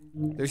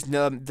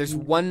 there's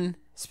one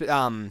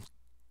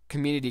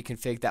community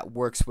config that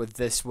works with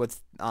this with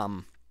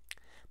my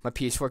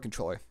PS4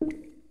 controller.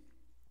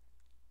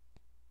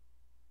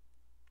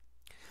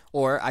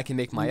 Or I can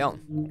make my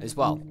own as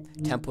well.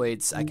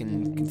 Templates, I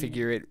can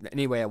configure it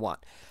any way I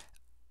want.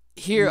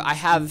 Here I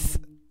have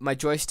my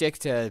joystick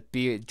to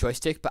be a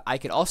joystick, but I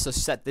could also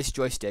set this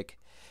joystick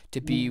to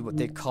be what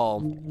they call,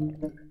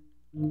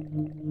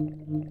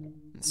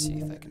 let's see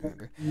if I can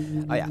remember,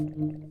 oh yeah,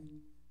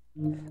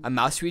 a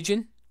mouse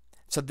region.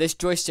 So this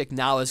joystick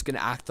now is going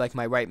to act like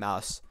my right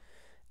mouse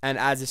and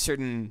adds a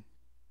certain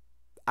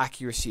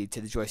accuracy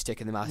to the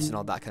joystick and the mouse and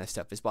all that kind of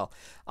stuff as well.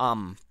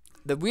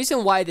 The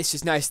reason why this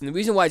is nice, and the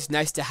reason why it's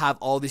nice to have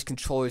all these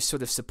controllers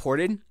sort of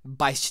supported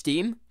by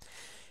Steam,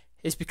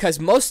 is because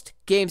most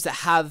games that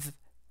have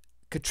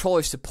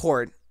controller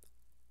support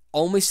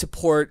only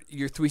support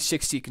your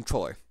 360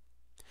 controller.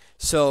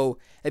 So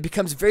it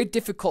becomes very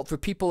difficult for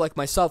people like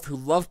myself who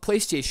love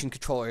PlayStation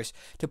controllers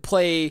to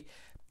play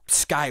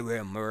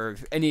Skyrim or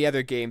any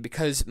other game,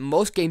 because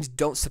most games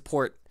don't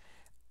support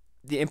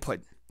the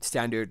input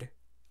standard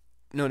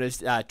known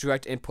as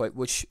direct input,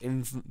 which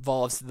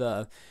involves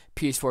the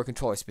PS4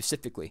 controller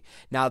specifically.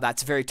 Now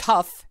that's very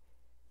tough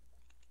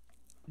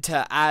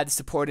to add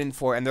support in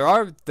for, and there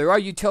are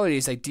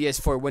utilities like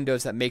DS4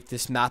 Windows that make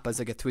this map as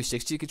like a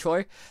 360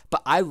 controller,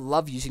 but I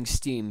love using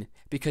Steam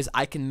because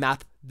I can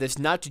map this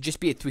not to just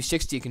be a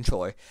 360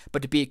 controller,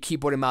 but to be a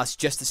keyboard and mouse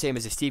just the same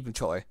as a Steam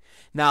controller.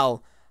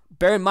 Now,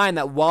 bear in mind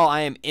that while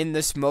I am in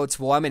this mode,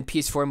 so while I'm in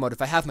PS4 mode,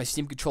 if I have my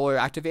Steam controller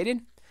activated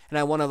and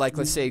I want to, like,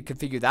 let's say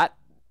configure that,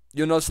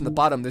 you'll notice on the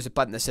bottom there's a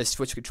button that says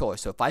switch controller.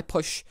 So if I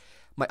push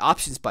my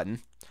options button,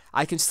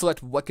 I can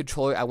select what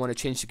controller I want to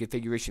change the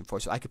configuration for.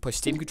 So I could push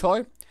Steam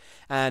controller,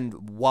 and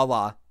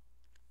voila,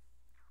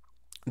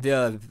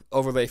 the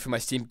overlay for my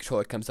Steam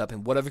controller comes up,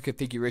 and whatever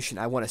configuration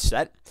I want to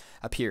set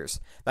appears.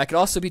 That could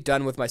also be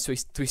done with my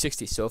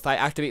 360. So if I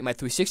activate my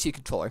 360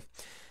 controller,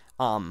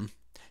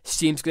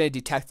 Steam's going to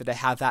detect that I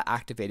have that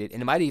activated,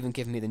 and it might even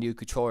give me the new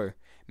controller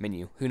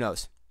menu. Who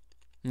knows?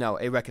 No,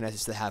 it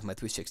recognizes that I have my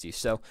 360.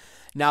 So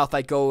now if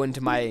I go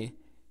into my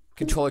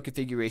controller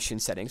configuration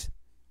settings,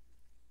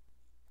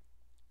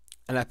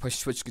 and I push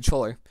switch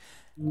controller,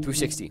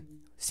 360,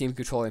 Steam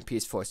controller and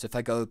PS4. So if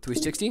I go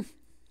 360,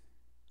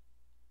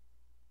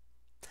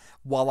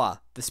 voila,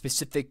 the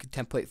specific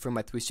template for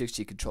my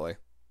 360 controller.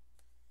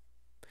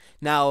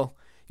 Now,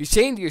 you're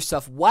saying to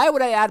yourself, why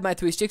would I add my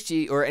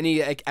 360 or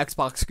any like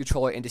Xbox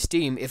controller into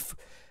Steam if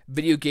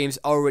video games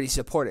already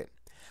support it?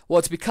 Well,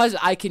 it's because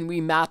I can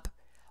remap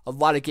a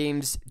lot of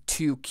games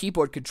to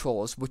keyboard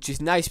controls, which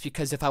is nice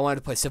because if I wanted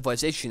to play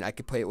Civilization, I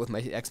could play it with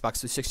my Xbox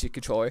 360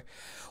 controller.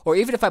 Or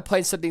even if I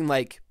played something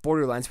like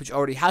Borderlands, which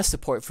already has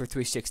support for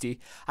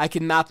 360, I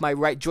can map my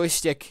right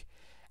joystick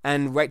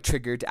and right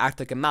trigger to act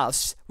like a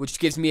mouse, which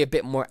gives me a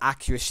bit more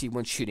accuracy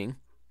when shooting.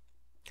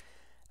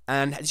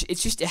 And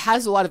it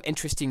has a lot of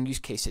interesting use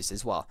cases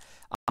as well.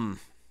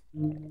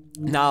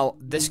 Now,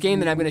 this game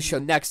that I'm going to show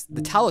next,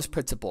 the Talos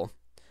Principle,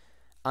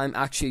 I'm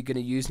actually going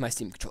to use my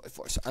Steam controller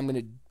for. So I'm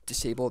going to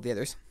disable the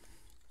others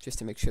just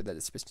to make sure that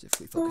it's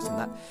specifically focused on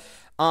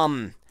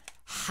that.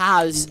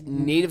 Has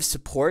native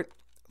support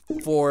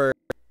for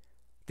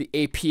the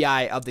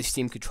API of the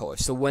Steam controller.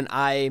 So when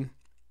I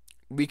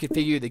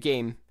reconfigure the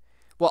game,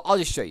 well, I'll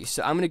just show you.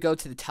 So I'm going to go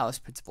to the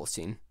Talos Principle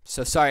scene.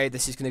 So sorry,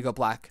 this is going to go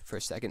black for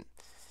a second.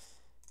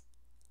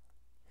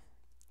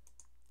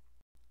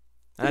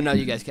 I know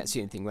you guys can't see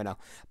anything right now.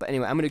 But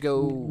anyway, I'm going to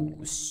go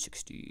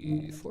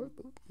 64.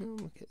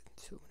 Okay,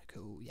 so I'm going to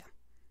go, yeah.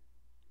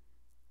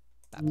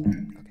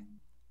 Okay.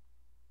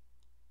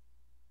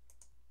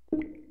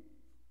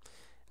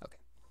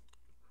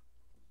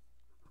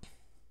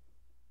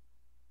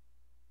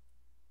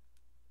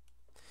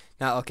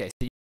 Now, okay,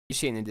 so you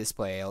see it in the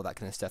display, all that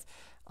kind of stuff.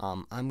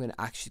 I'm going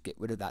to actually get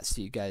rid of that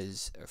so you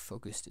guys are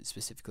focused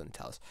specifically on the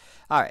tiles.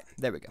 Alright,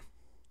 there we go.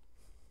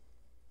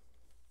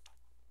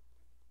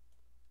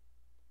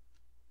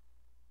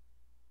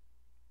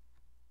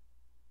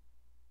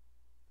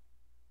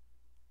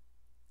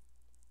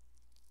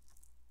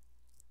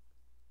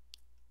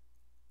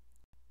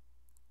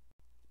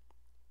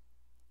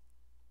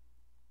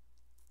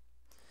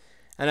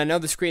 And I know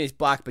the screen is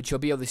black, but you'll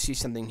be able to see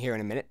something here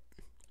in a minute.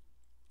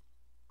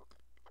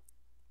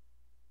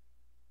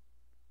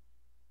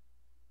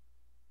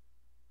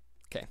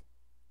 Okay.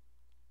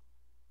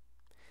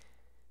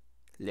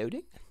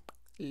 Loading,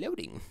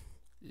 loading,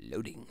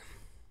 loading,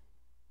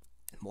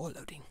 and more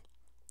loading.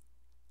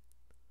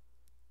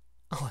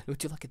 Oh,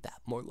 would you look at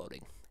that? More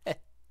loading.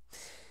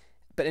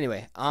 But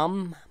anyway,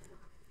 now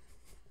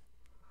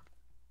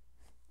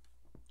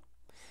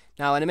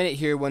in a minute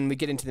here, when we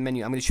get into the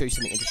menu, I'm going to show you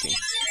something interesting.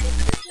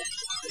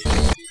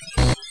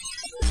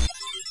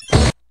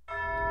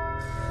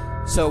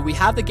 So we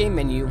have the game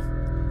menu.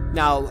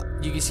 Now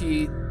you can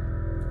see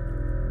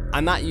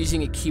I'm not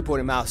using a keyboard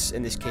and mouse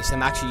in this case.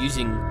 I'm actually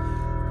using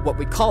what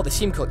we call the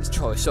Steam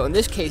controller. So in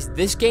this case,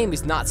 this game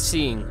is not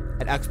seeing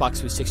an Xbox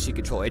 360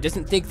 controller. It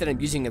doesn't think that I'm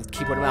using a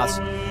keyboard and mouse.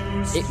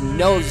 It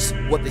knows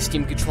what the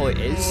Steam controller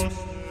is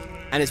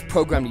and is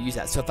programmed to use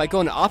that. So if I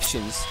go into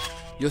options,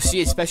 you'll see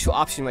a special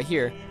option right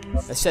here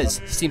that says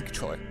Steam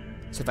controller.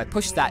 So if I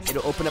push that,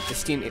 it'll open up the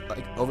Steam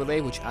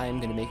overlay, which I am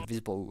going to make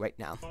visible right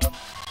now.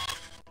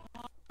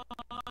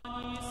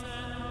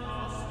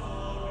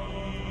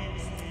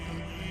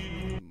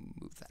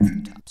 Move that to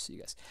the top so you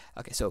guys.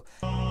 Okay, so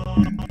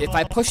if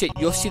I push it,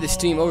 you'll see the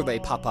Steam overlay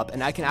pop up,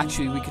 and I can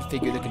actually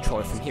reconfigure the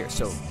controller from here.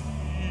 So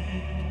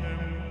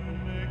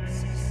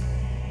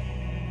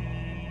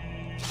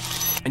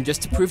and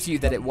just to prove to you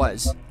that it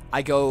was,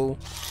 I go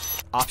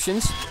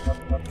options,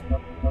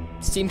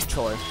 Steam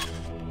controller,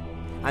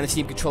 and the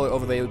Steam controller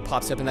overlay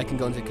pops up, and I can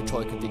go into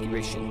controller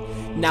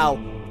configuration. Now,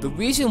 the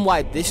reason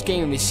why this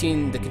game is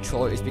seeing the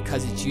controller is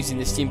because it's using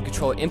the Steam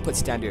controller input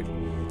standard.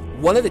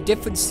 One of the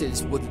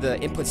differences with the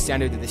input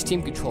standard of the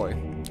Steam controller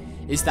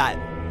is that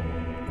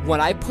when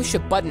I push a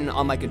button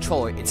on my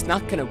controller, it's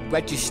not going to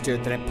register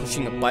that I'm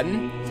pushing a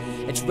button.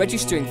 It's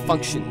registering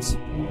functions.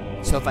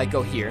 So if I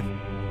go here,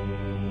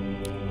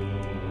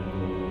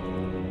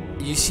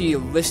 you see a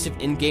list of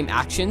in-game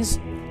actions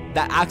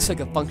that acts like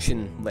a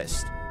function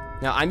list.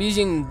 Now I'm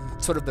using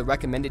sort of the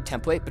recommended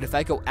template, but if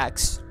I go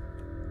X,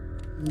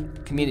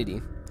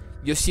 community,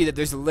 you'll see that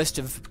there's a list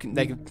of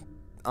like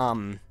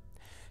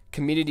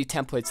community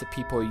templates that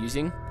people are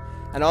using,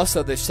 and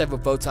also there's several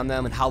votes on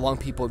them and how long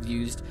people have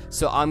used.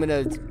 So I'm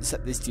gonna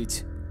set this dude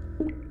to,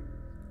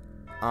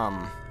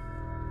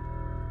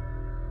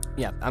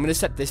 yeah, I'm gonna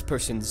set this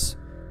person's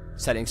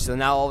settings. So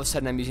now all of a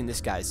sudden I'm using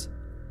this guy's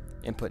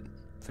input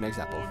for an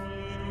example.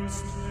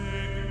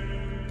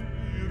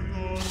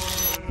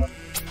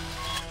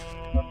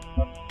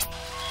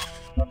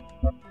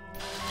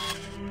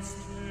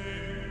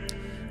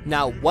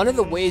 Now, one of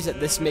the ways that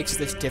this makes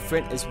this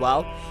different as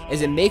well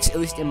is it makes, at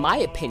least in my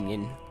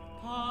opinion,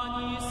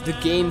 the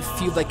game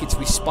feel like it's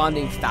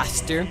responding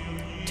faster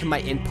to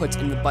my inputs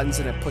and the buttons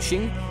that I'm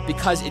pushing,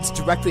 because it's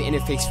directly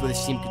interfaced with a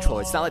Steam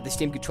controller. It's not like the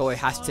Steam controller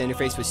has to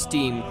interface with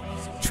Steam,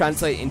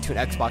 translate into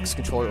an Xbox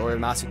controller or a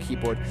mouse and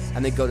keyboard,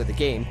 and then go to the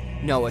game.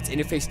 No, it's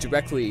interfaced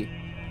directly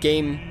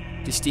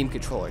game to Steam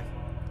controller.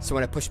 So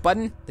when I push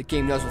button, the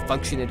game knows what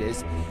function it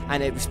is,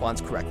 and it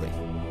responds correctly.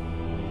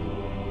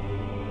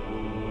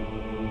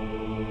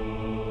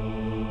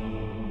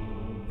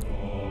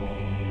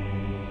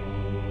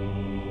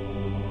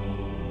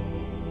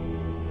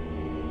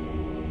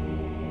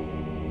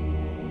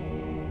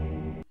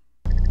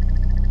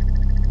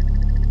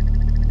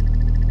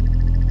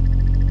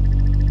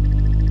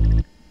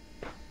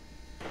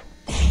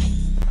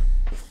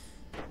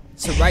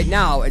 So right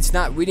now, it's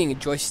not reading a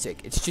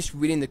joystick, it's just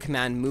reading the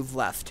command move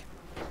left,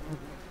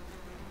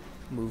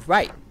 move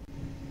right,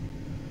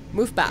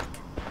 move back,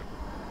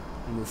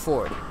 move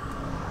forward,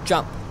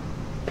 jump.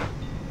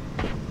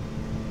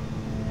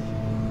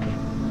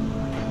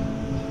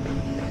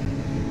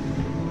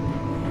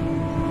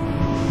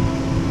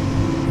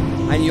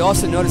 And you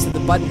also notice that the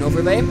button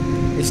overlay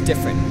is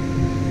different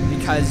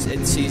because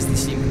it sees the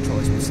Steam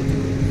controller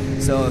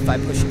specifically. So if I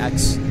push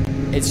X,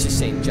 it's just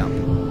saying jump.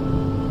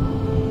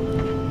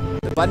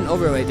 The button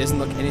overlay doesn't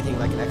look anything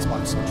like an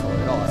Xbox controller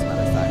at all, as a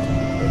matter of fact.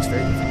 It looks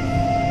very different.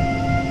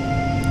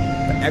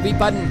 But every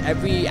button,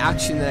 every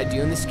action that I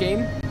do in this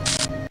game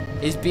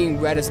is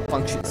being read as a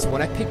function. So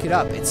when I pick it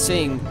up, it's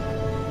saying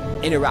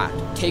interact,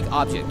 take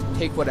object,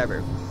 take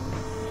whatever.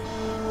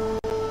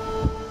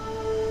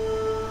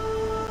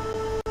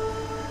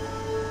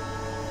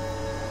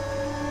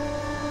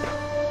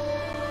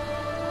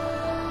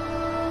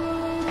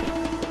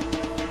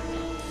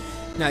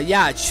 Now,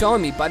 yeah, it's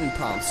showing me button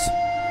prompts,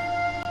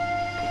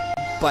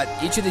 but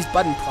each of these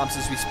button prompts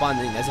is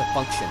responding as a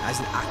function, as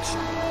an action.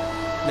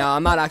 Now,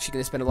 I'm not actually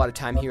going to spend a lot of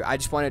time here. I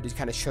just wanted to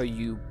kind of show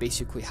you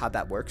basically how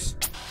that works.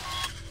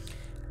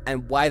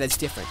 and why that's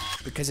different.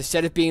 Because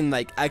instead of being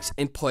like X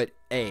input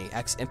A,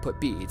 X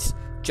input B, it's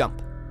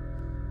jump,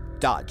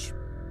 dodge,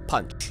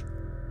 punch,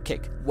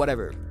 kick,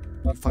 whatever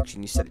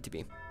function you set it to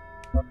be.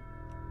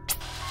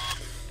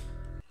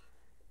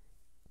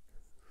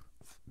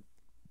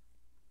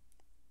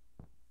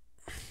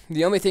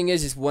 The only thing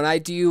is when I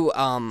do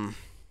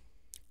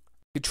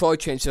controller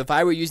change, so if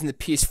I were using the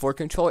PS4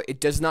 controller, it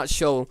does not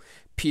show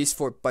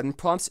PS4 button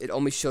prompts. It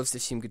only shows the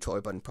Steam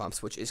controller button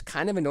prompts, which is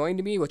kind of annoying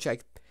to me. Which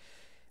like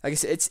I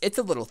said, it's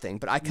a little thing,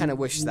 but I kind of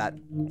wish that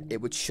it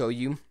would show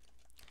you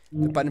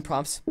the button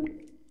prompts. Oh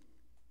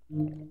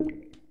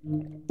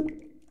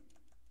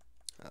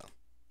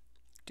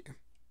dear.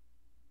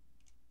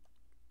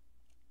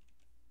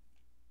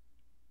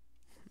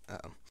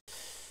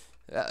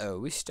 Uh-oh,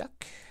 we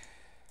stuck.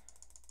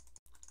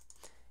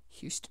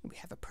 Houston, we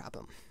have a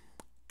problem.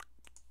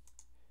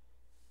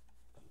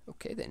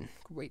 Okay then,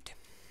 great.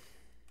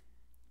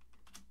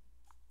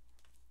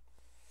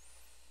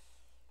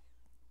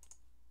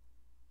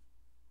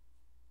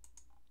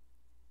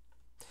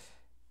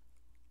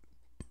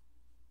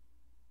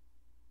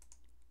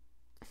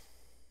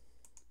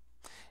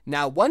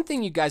 Now, one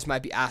thing you guys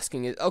might be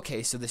asking is,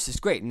 okay, so this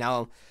is great.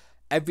 Now,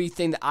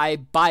 everything that I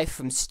buy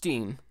from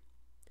Steam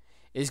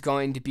is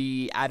going to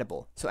be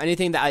addable. So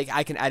anything that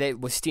I can edit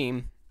with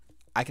Steam,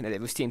 I can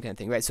edit with Steam kind of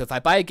thing, right? So if I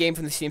buy a game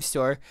from the Steam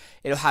store,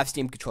 it'll have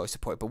Steam controller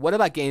support. But what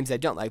about games I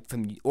don't like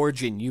from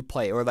Origin,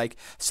 Uplay, or like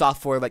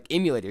software like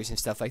emulators and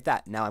stuff like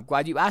that? Now, I'm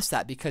glad you asked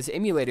that because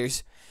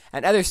emulators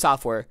and other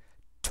software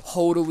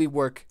totally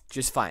work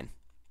just fine.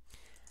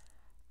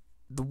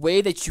 The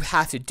way that you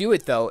have to do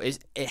it, though, is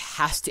it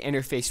has to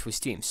interface with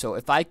Steam. So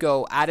if I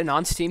go add a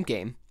non-Steam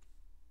game,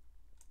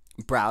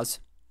 browse,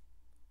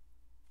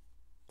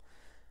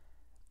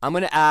 I'm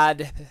going to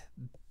add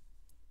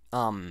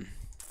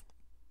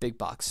Big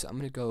Box. I'm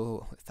going to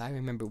go, if I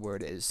remember where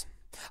it is.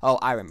 Oh,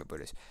 I remember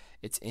where it is.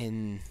 It's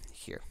in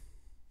here.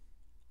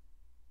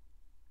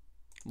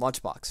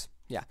 Launchbox.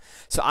 Yeah.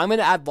 So I'm going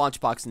to add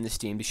Launchbox in the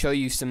Steam to show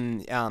you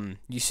some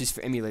uses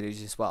for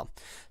emulators as well.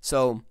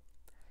 So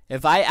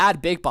if I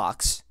add Big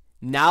Box,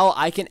 now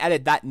I can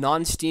edit that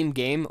non-Steam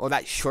game or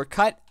that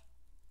shortcut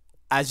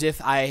as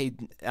if I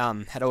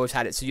had always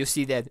had it. So you'll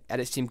see the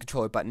Edit Steam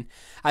Controller button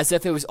as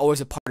if it was always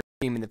a part of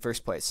Steam in the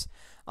first place.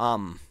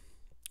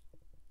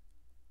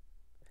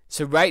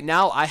 So right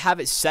now I have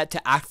it set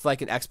to act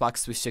like an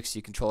Xbox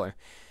 360 controller.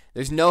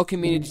 There's no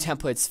community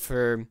templates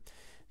for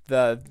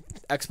the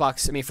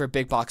Xbox, I mean for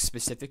Big Box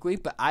specifically,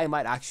 but I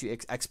might actually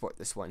export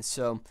this one.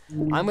 So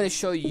I'm going to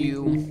show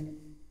you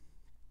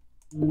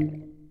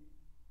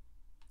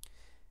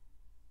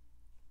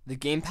the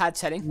gamepad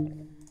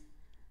setting,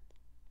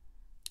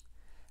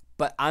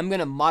 but I'm going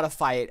to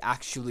modify it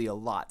actually a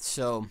lot.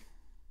 So,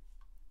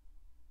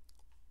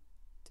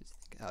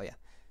 oh yeah,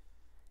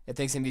 it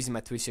thinks I'm using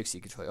my 360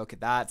 controller. Okay,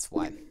 that's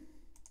why.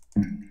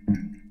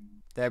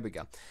 There we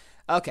go.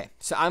 Okay,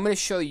 so I'm going to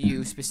show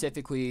you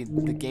specifically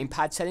the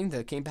gamepad setting,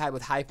 the gamepad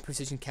with high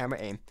precision camera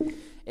aim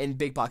in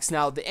Big Box.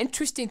 Now, the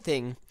interesting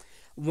thing,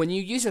 when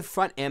you use a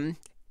front end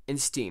in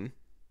Steam,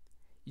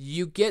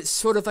 you get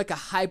sort of like a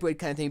hybrid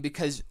kind of thing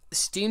because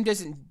Steam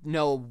doesn't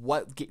know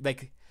what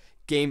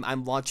game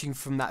I'm launching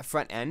from that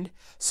front end.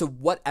 So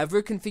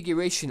whatever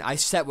configuration I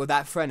set with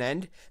that front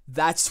end,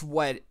 that's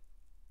what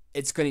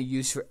it's going to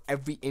use for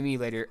every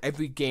emulator,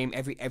 every game,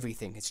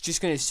 everything. It's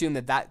just going to assume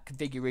that that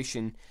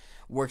configuration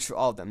works for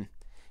all of them.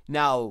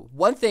 Now,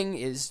 one thing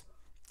is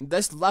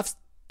this left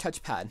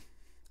touchpad.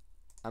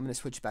 I'm going to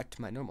switch back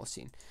to my normal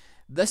scene.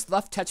 This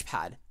left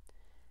touchpad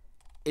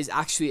is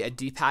actually a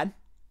D-pad.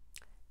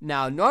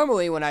 Now,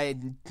 normally when I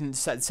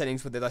set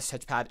settings with the left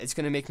touchpad, it's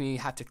going to make me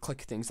have to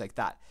click things like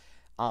that.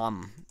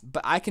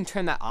 But I can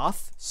turn that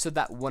off so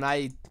that when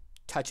I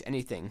touch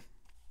anything,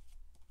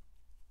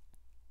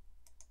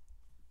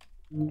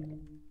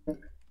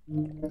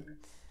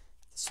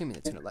 assuming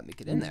it's going to let me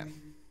get in there.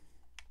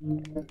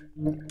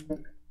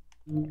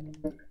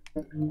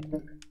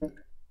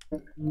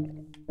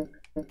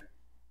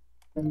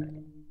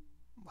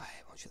 Why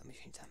won't you let me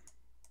change that?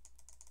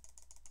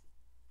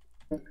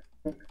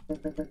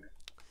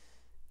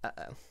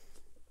 Uh-oh.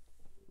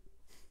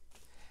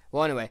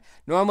 Well, anyway,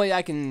 normally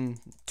I can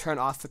turn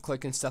off the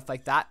click and stuff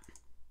like that,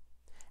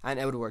 and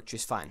it would work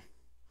just fine.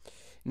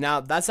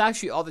 Now, that's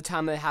actually all the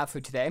time that I have for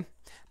today.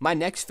 My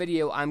next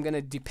video, I'm going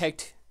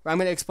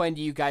to explain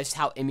to you guys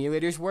how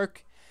emulators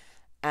work,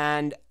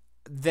 and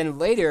then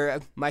later,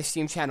 my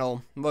Steam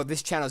channel, well,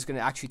 this channel is going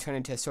to actually turn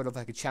into sort of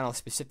like a channel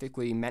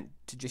specifically meant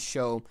to just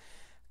show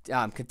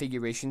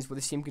configurations with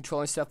the Steam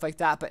controller and stuff like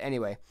that. But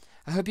anyway,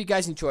 I hope you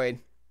guys enjoyed.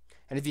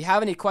 And if you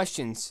have any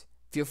questions,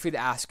 feel free to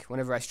ask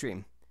whenever I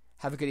stream.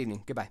 Have a good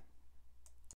evening. Goodbye.